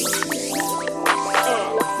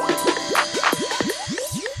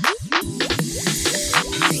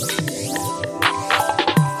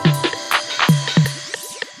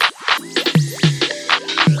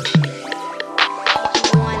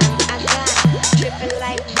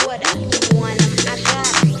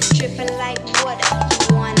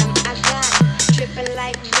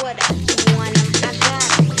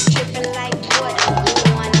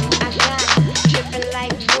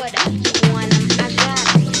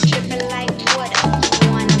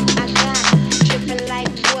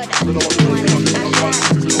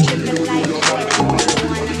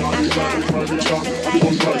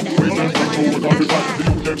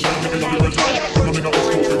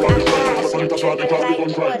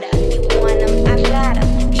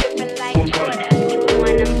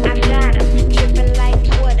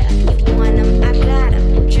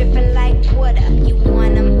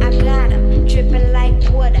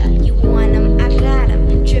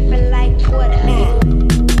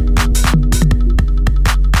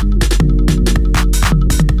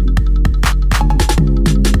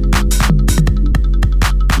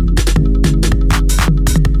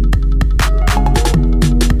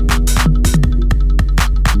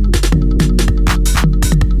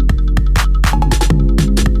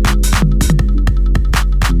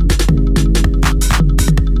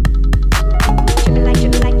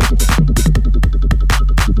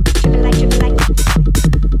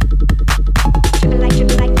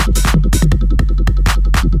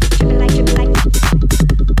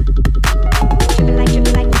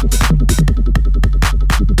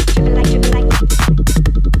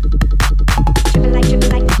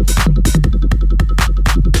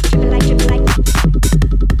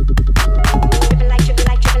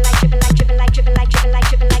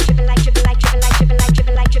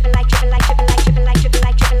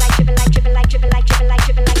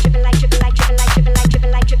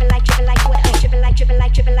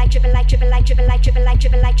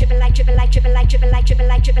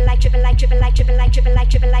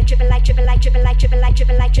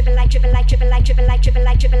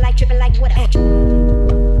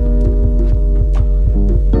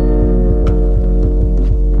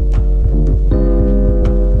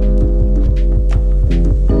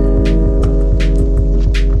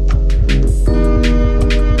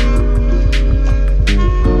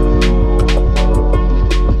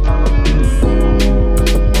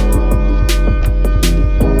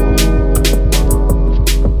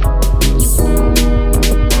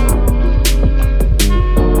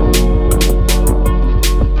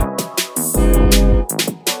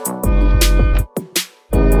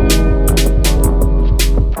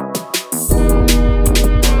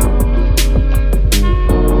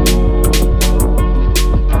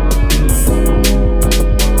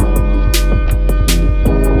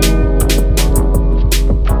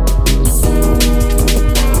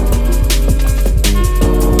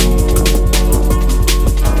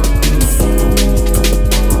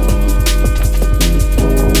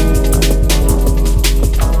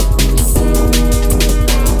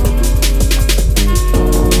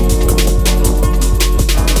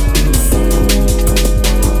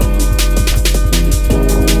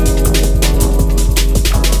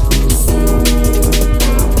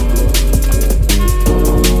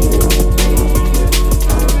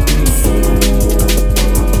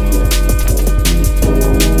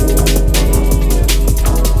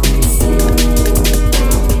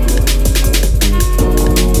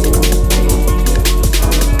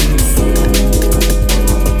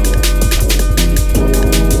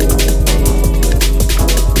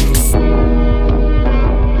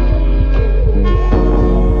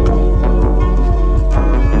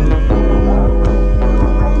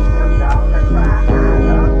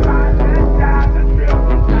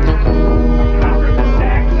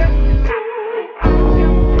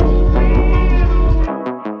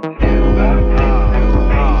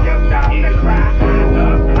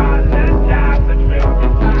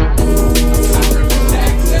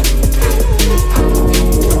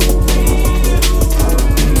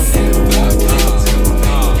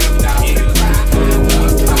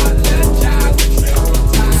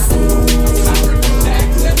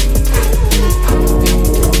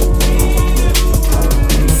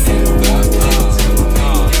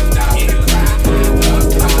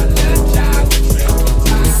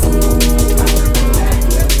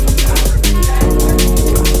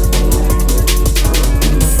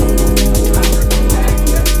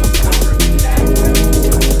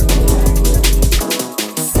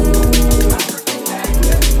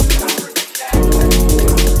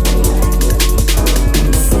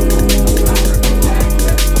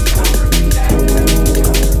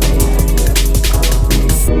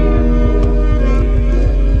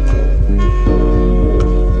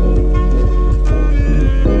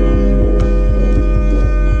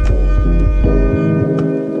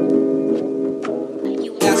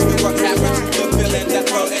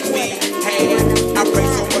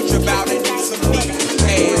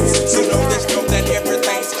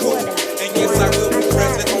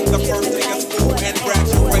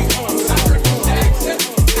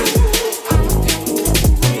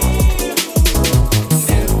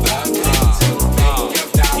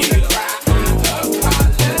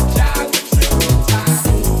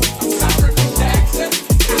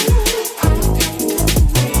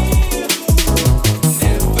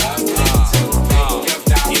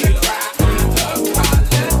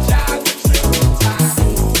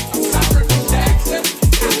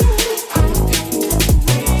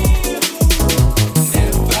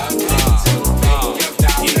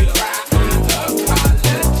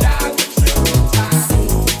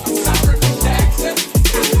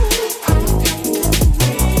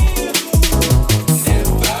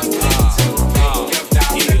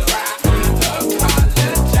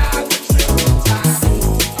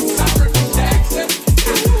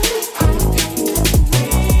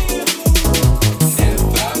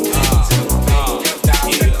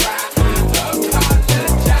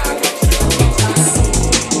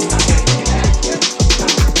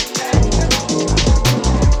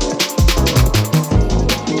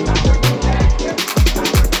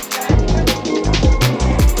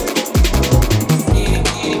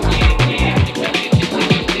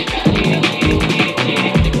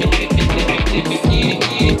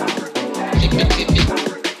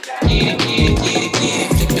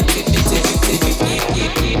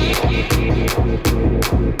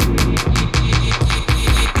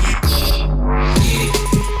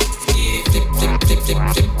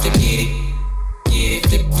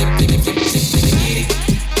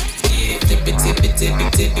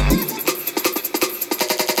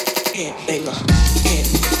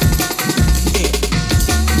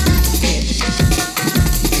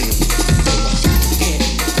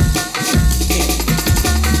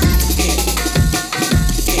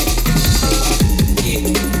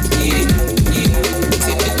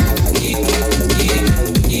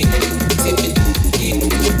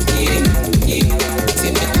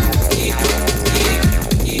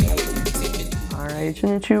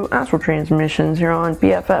To Astral Transmissions here on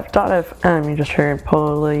BFF.FM. You just heard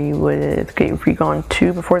Polly with Get Your Freak On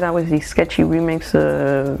 2. Before that was the sketchy remix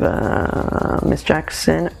of Miss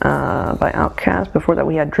Jackson by Outkast. Before that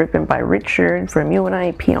we had Drippin' by Richard from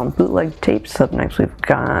UNIP on bootleg tapes. Up next we've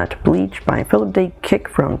got Bleach by Philip Day Kick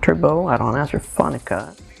from Turbo out on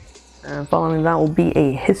Astrophonica. And following that will be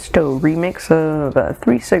a Histo remix of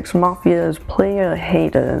 3-6 Mafia's Playa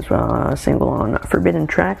Haters single on Forbidden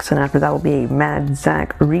Tracks, and after that will be a Mad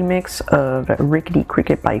Zach remix of Rickety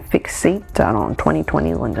Cricket by Fixate out on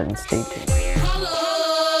 2020 London. Stay tuned.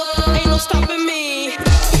 Hello, ain't no stopping me.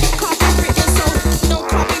 Copy written, so don't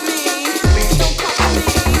copy me. Don't copy me. Don't copy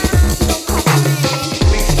me.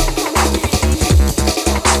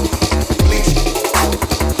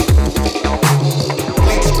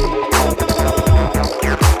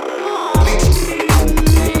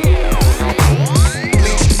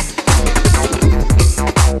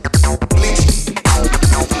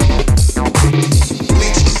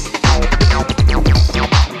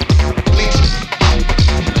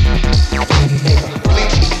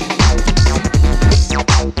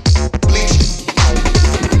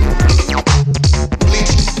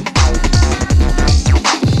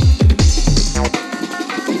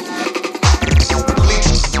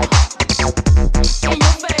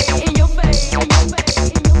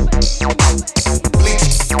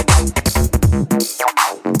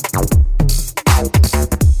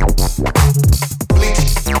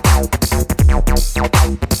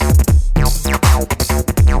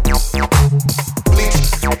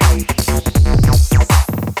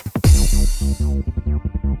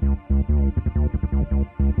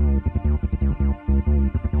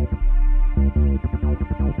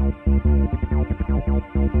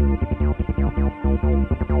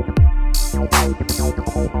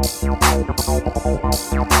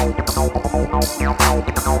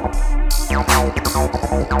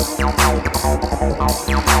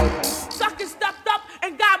 Sucker stepped up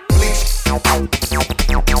and got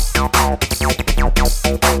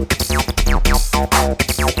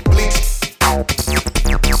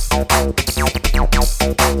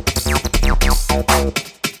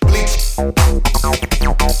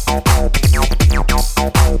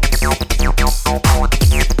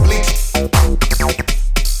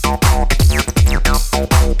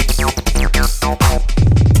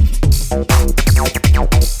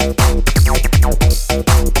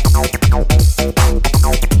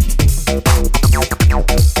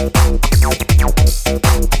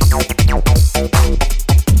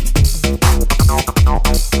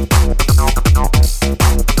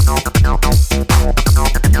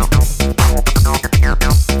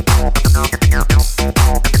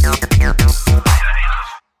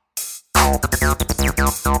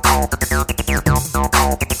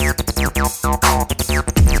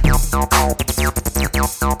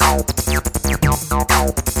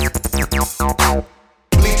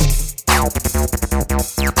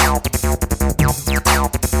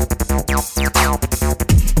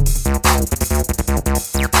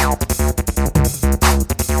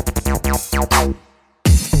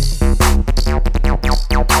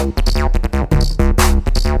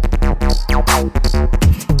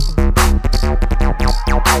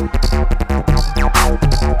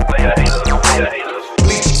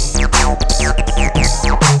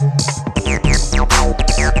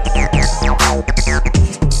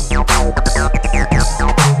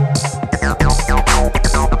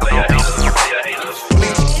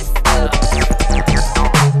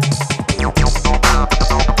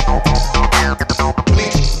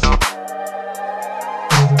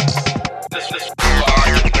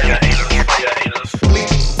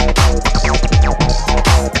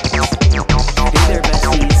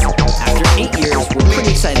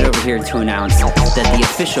to announce that the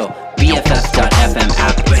official BFF.FM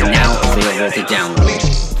app is now available to download.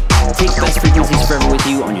 Take Best Frequencies Forever with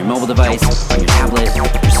you on your mobile device, on your tablet, your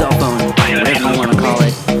cell phone, whatever you want to call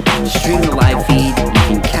it. Stream the live feed,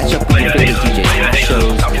 you can catch up with your favorite DJs' past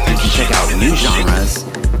shows, you can check out new genres,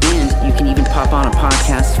 and you can even pop on a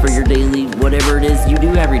podcast for your daily whatever it is you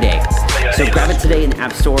do every day. So grab it today in the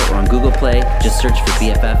App Store or on Google Play, just search for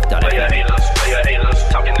BFF.FM.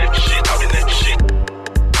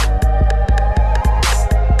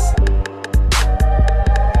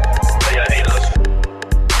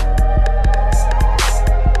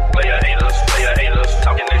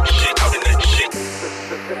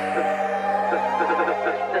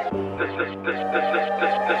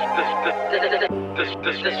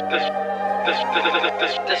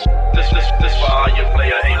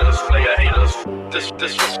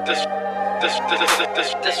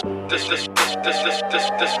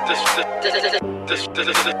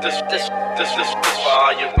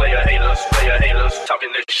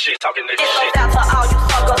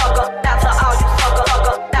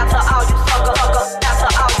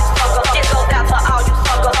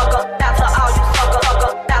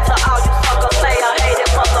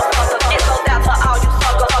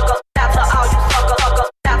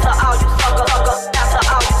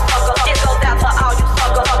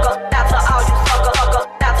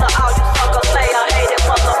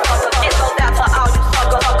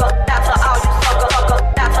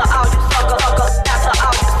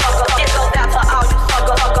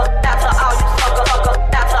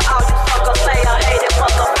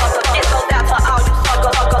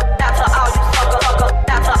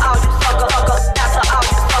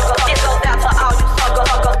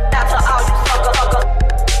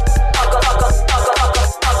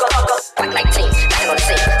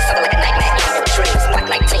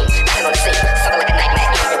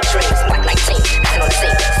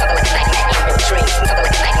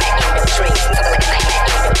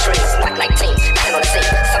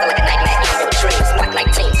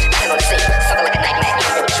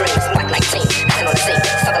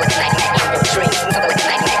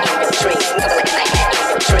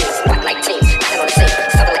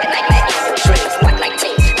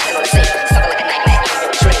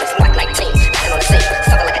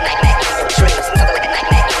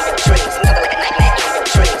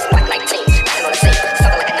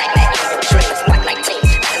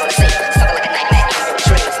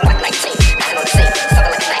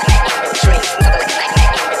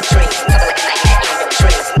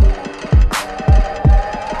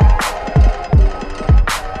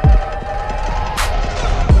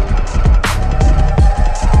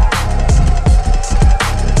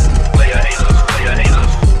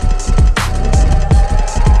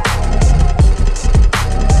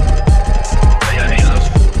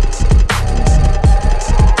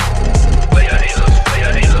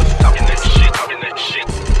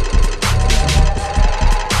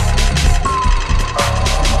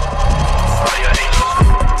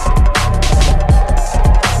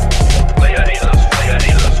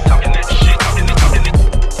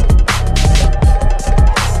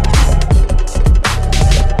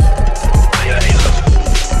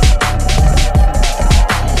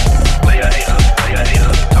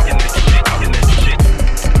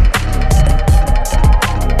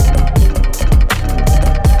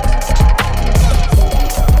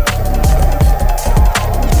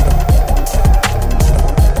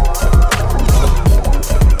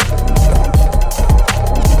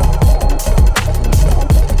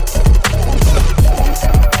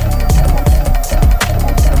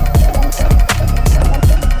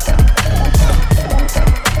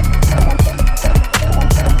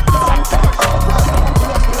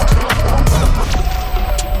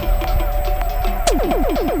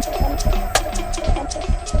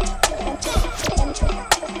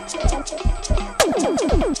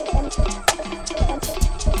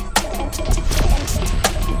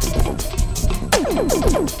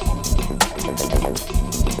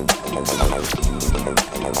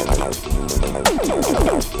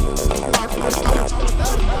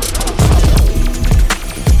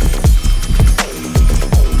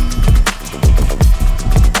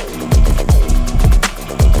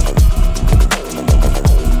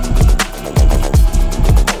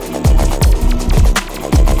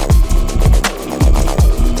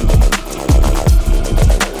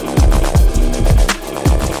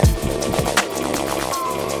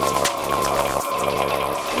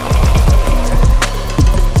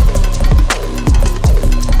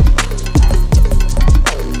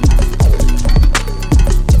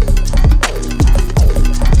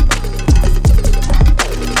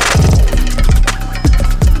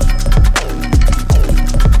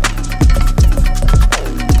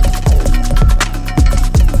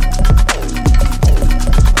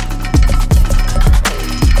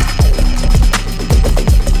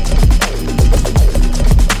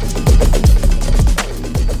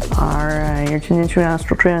 Tuning into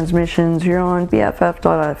Astral Transmissions here on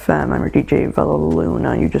BFF.FM. I'm your DJ Vela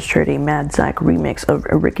Luna. You just heard a Mad Zack remix of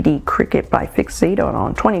A Rickety Cricket by Fixated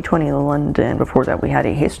on 2020 London. Before that, we had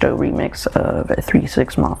a Histo remix of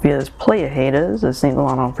 3-6 Mafia's Playa Haters, a single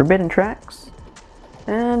on Forbidden Tracks.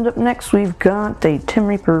 And up next, we've got a Tim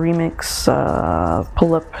Reaper remix,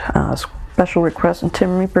 Pull Up Special Request and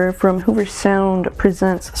Tim Reaper from Hoover Sound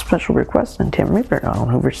presents Special Request and Tim Reaper on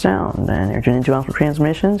Hoover Sound. And you're tuning into Astral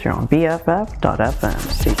Transmissions. You're on BFF.FM.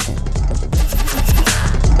 Stay tuned.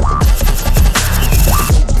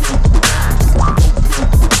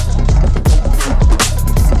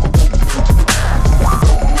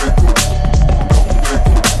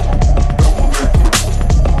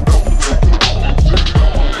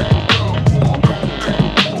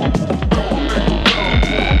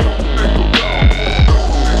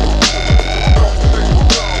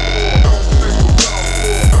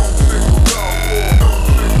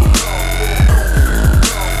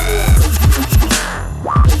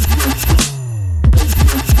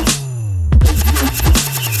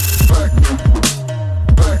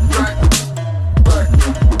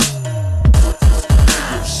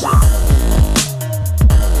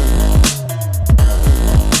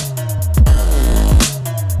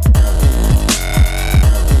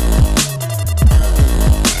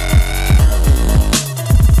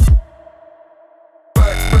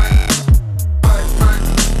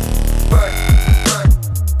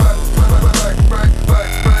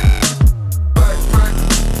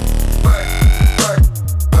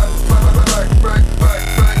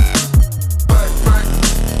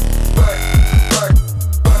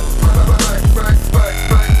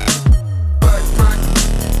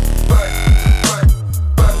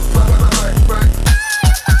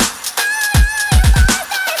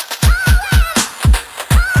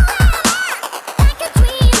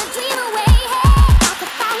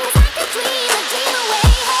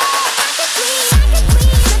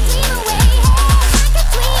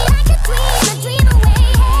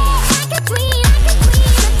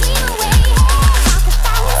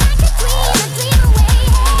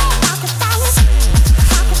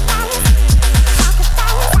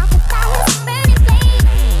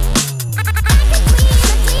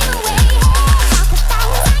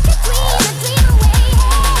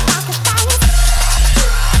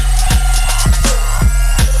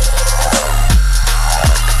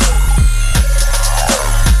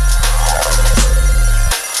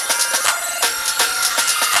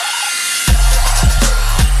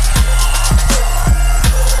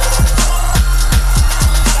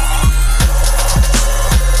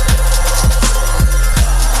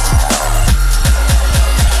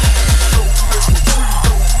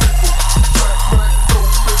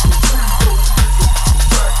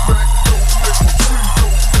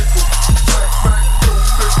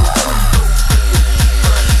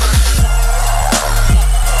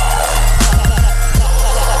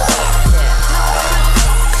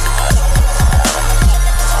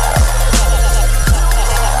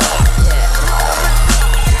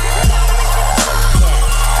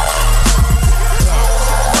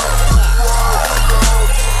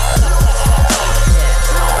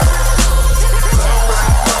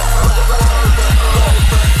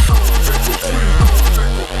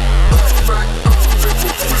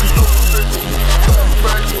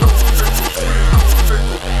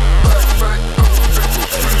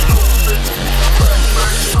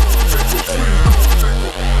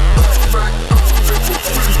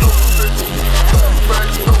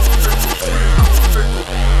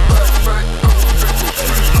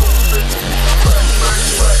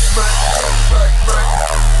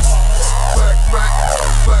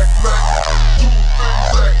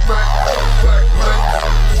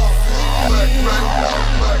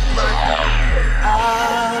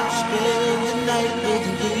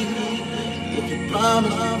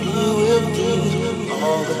 you will do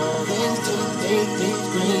all the things to make things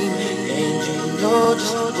green, and you know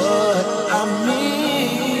just what I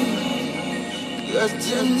mean. 'Cause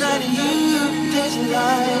tonight you taste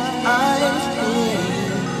like ice cream.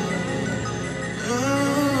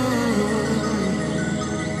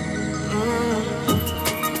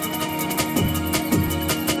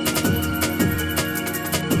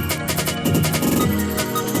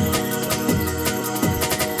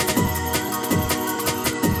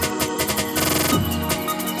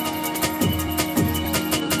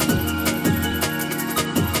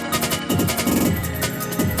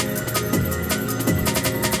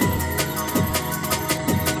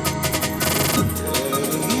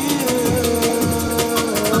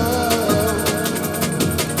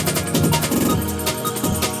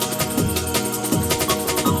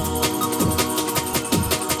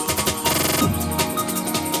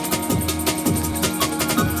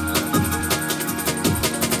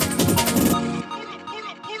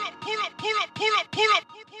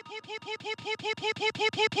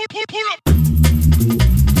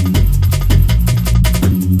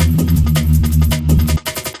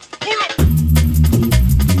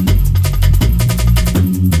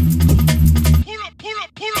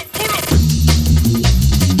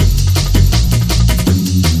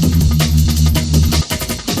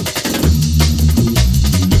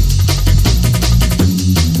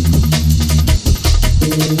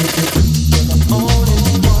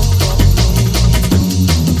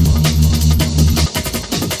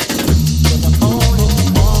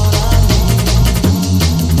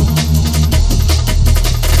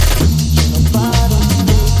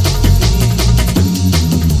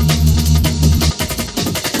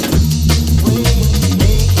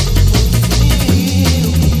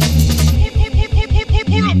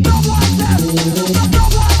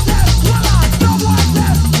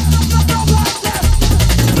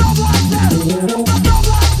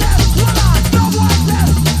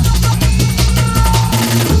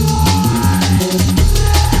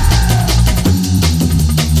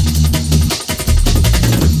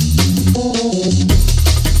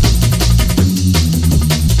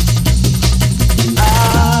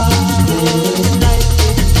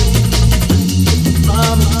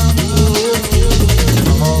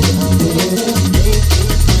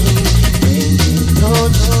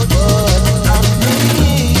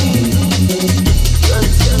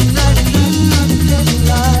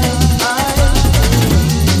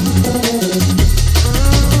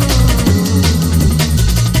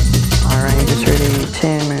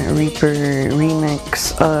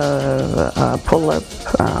 Remix of Pull Up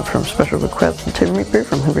from Special Request and Tim Reaper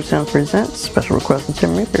from Hoover Sounds Presents Special Request and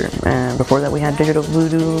Tim Reaper. And before that we had Digital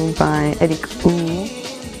Voodoo by Eddie Koo,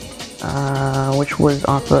 which was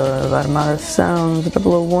off of Armada Sounds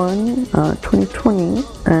 001 2020.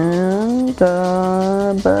 And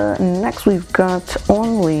but next we've got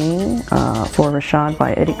Only for Rashad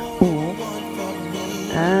by Eddie Koo.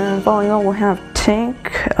 And following on we'll have Tank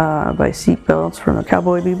by Seatbelts from the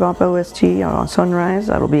Cowboy Bebop OST on Sunrise.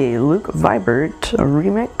 That'll be a Luke Vibert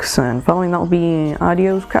remix. And following that will be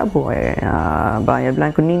Adios Cowboy by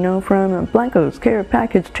Blanco Nino from Blanco's Care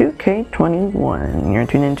Package 2K21. You're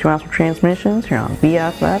tuned into Astral Transmissions here on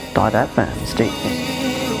BFF.FM. Stay tuned.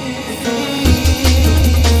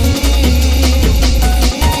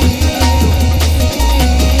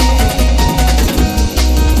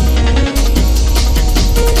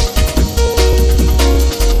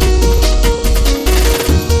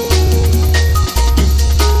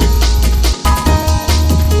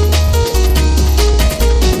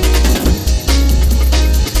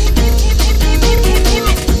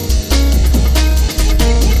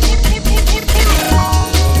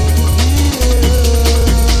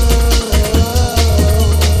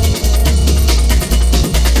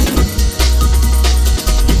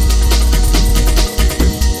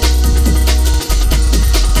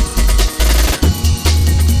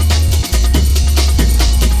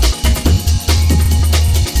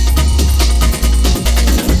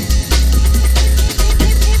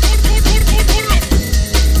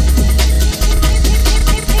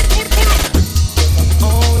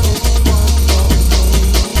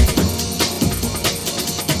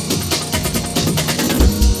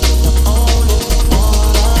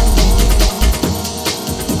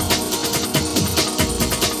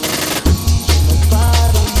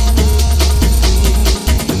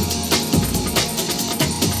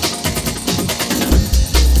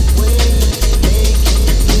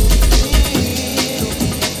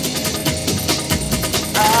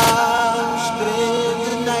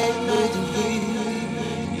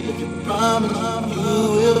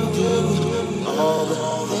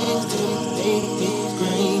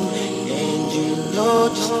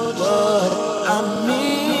 just what I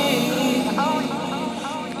mean.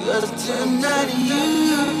 'Cause tonight you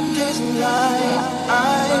taste like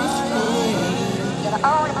ice cream.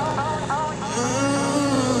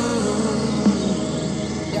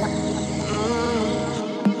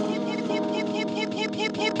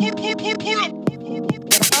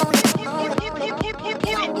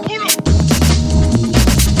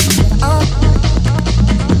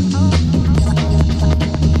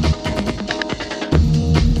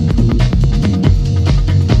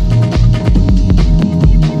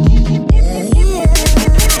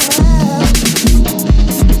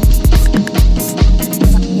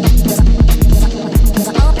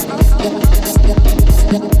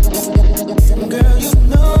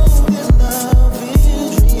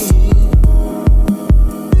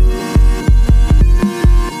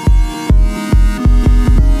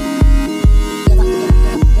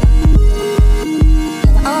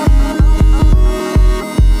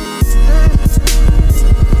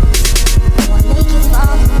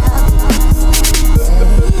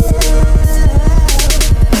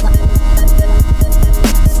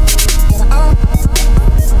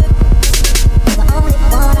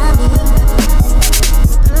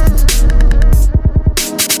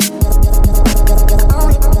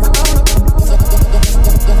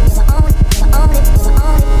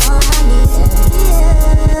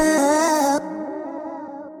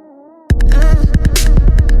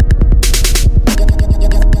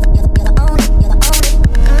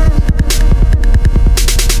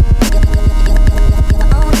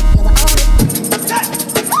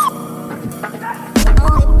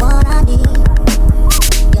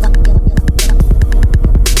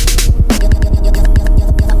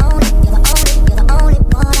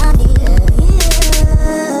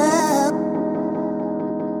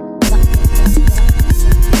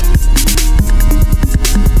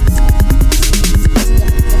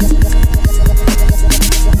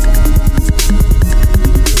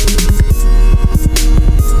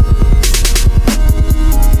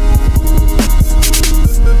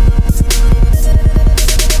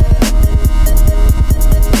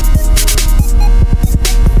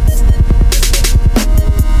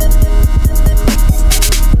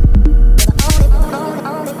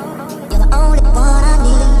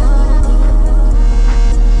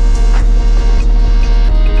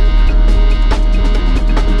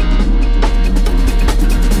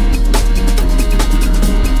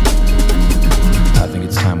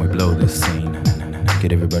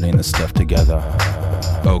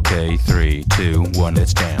 Okay, 3, 2, 1,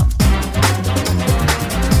 it's jam.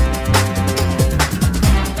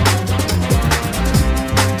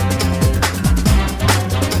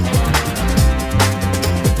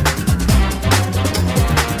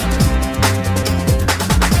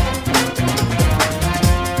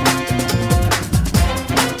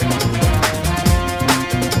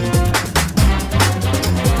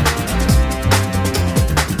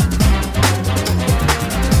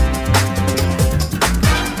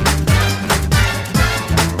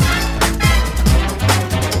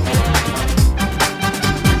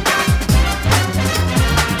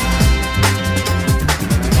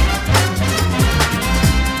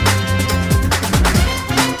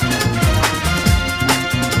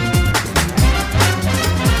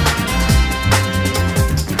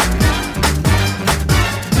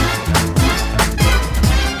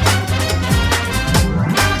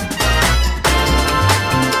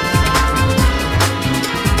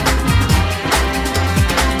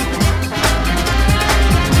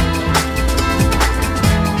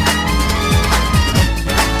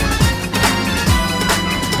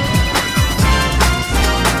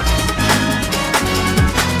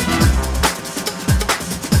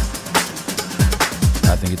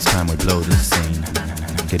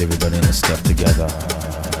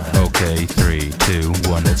 Okay, 3, 2,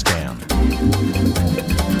 1, let's jam.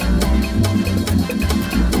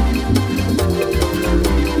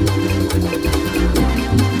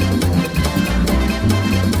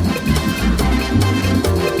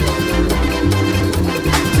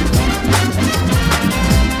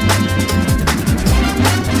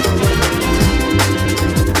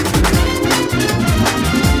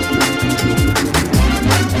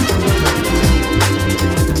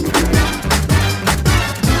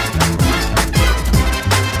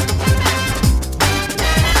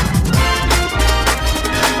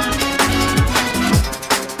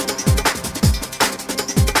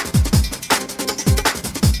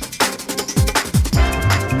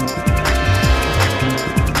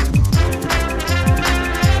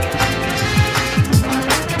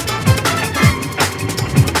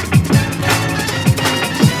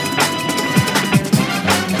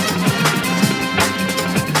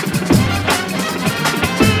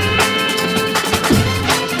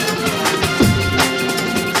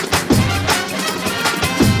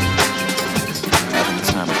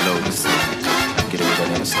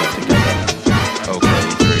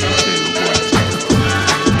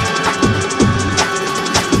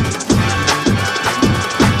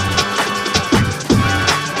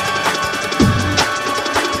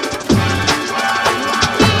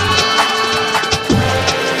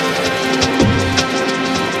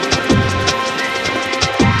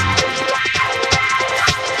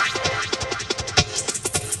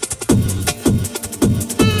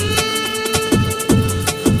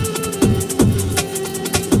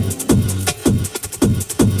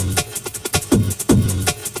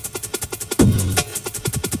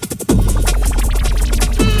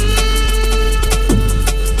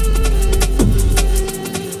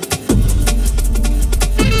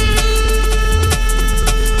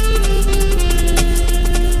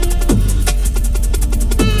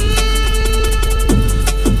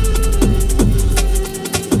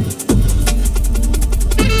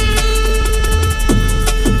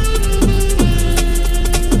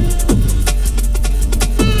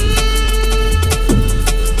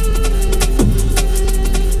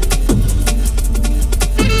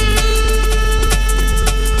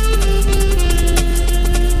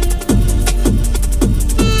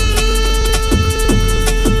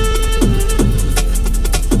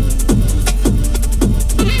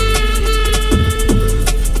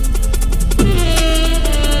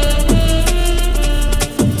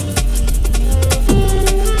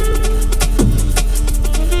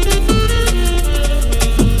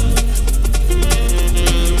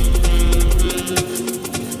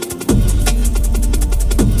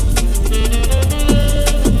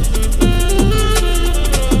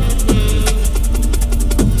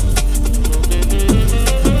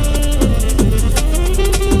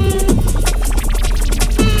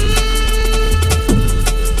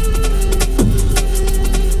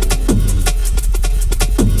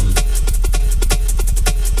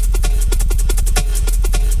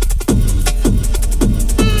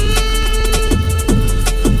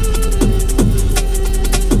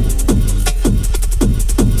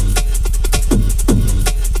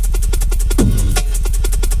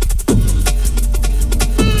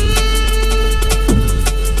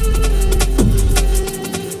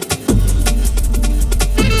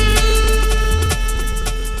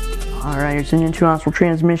 tuning into Astral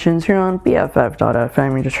Transmissions here on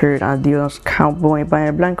BFF.FM. You just heard Adios Cowboy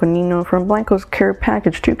by Blanco Nino from Blanco's Care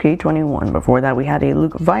Package 2K21. Before that, we had a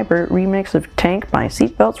Luke Viber remix of Tank by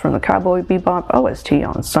Seatbelts from the Cowboy Bebop OST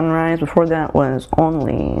on Sunrise. Before that was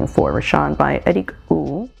Only for Rashad by Eddie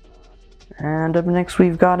Cool. And up next,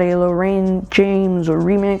 we've got a Lorraine James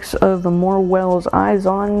remix of Morwell's Eyes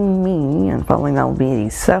on Me. And following that will be the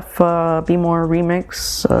Cepha Be More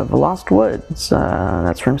remix of Lost Woods.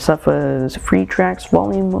 That's from Cepha's Free Tracks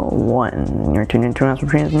Volume 1. You're tuned into Astral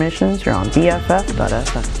Transmissions. You're on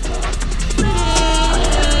BFF.FM.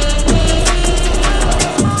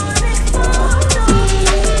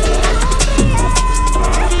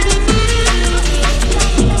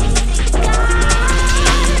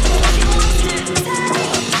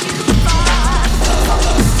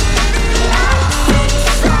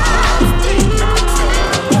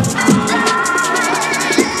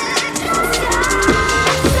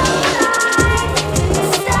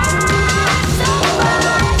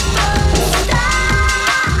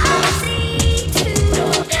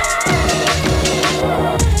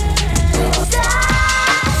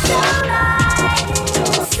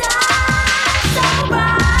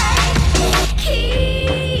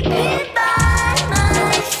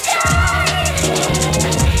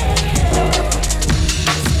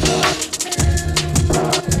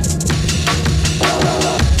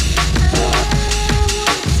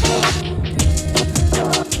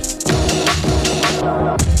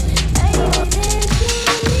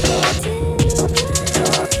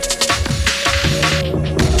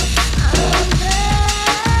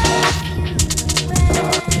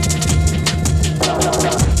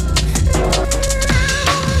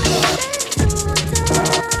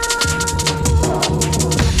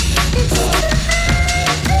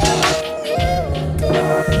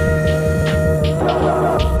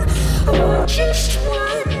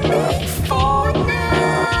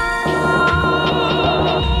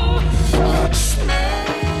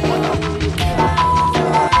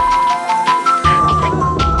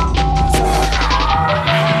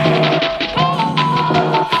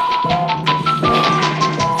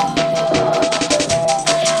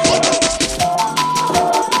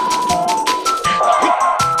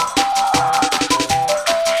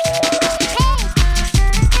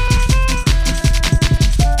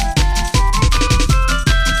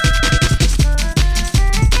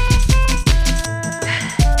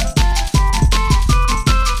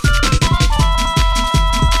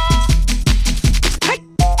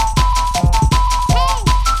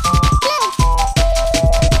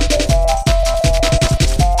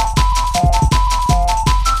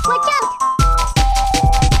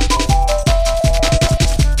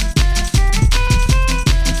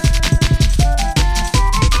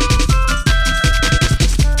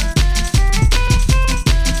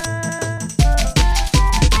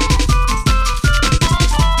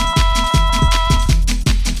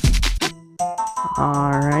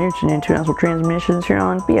 Into Astral Transmissions here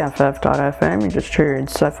on BFF.FM. You just heard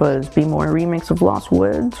Cepha's Be More remix of Lost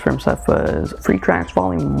Woods from Cepha's Free Tracks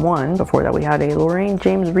Volume 1. Before that, we had a Lorraine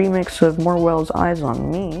James remix of Morwell's Eyes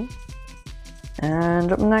on Me.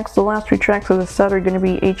 And up next, the last two tracks of the set are going to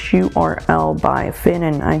be HURL by Finn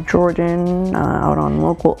and I Jordan out on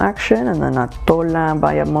Local Action, and then Atola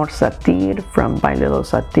by Amor Satir from Bailelo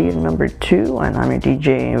Satir number 2. And I'm your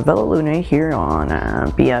DJ Vela Luna here on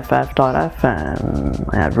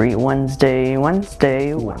BFF.FM every Wednesday.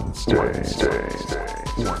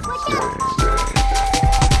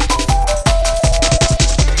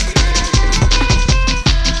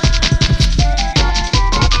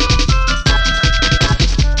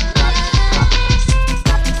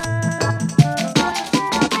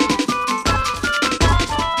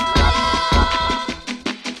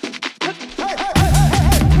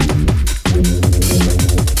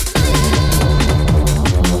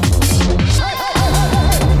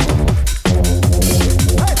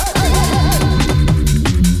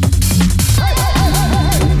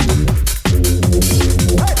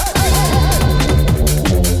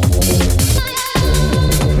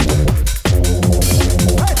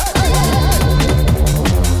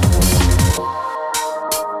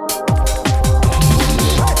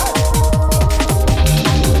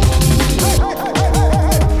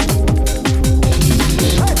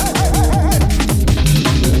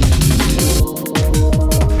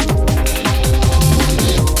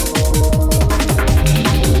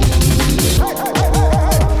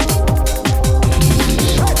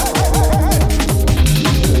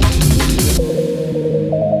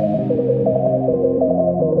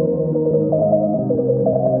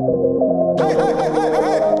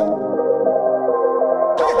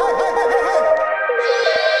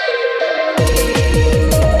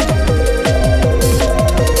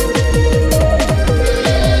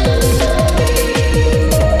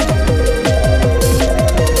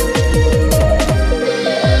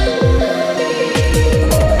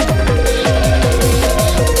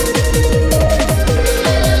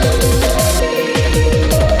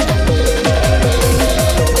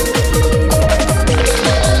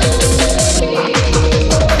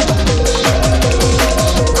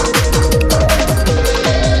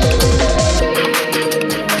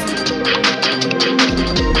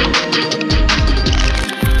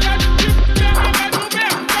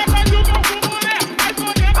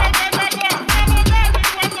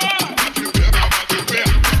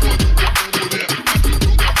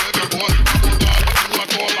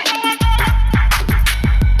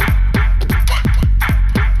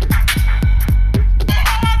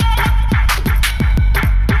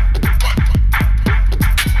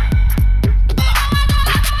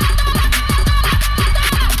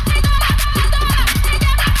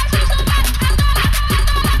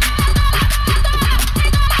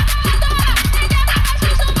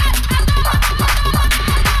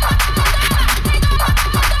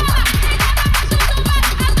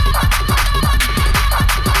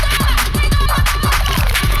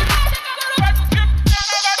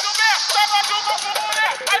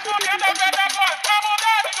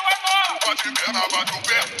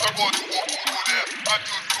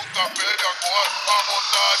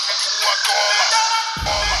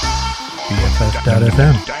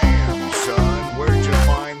 BFF.FM. Damn, son, where'd you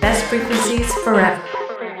find Best frequencies forever.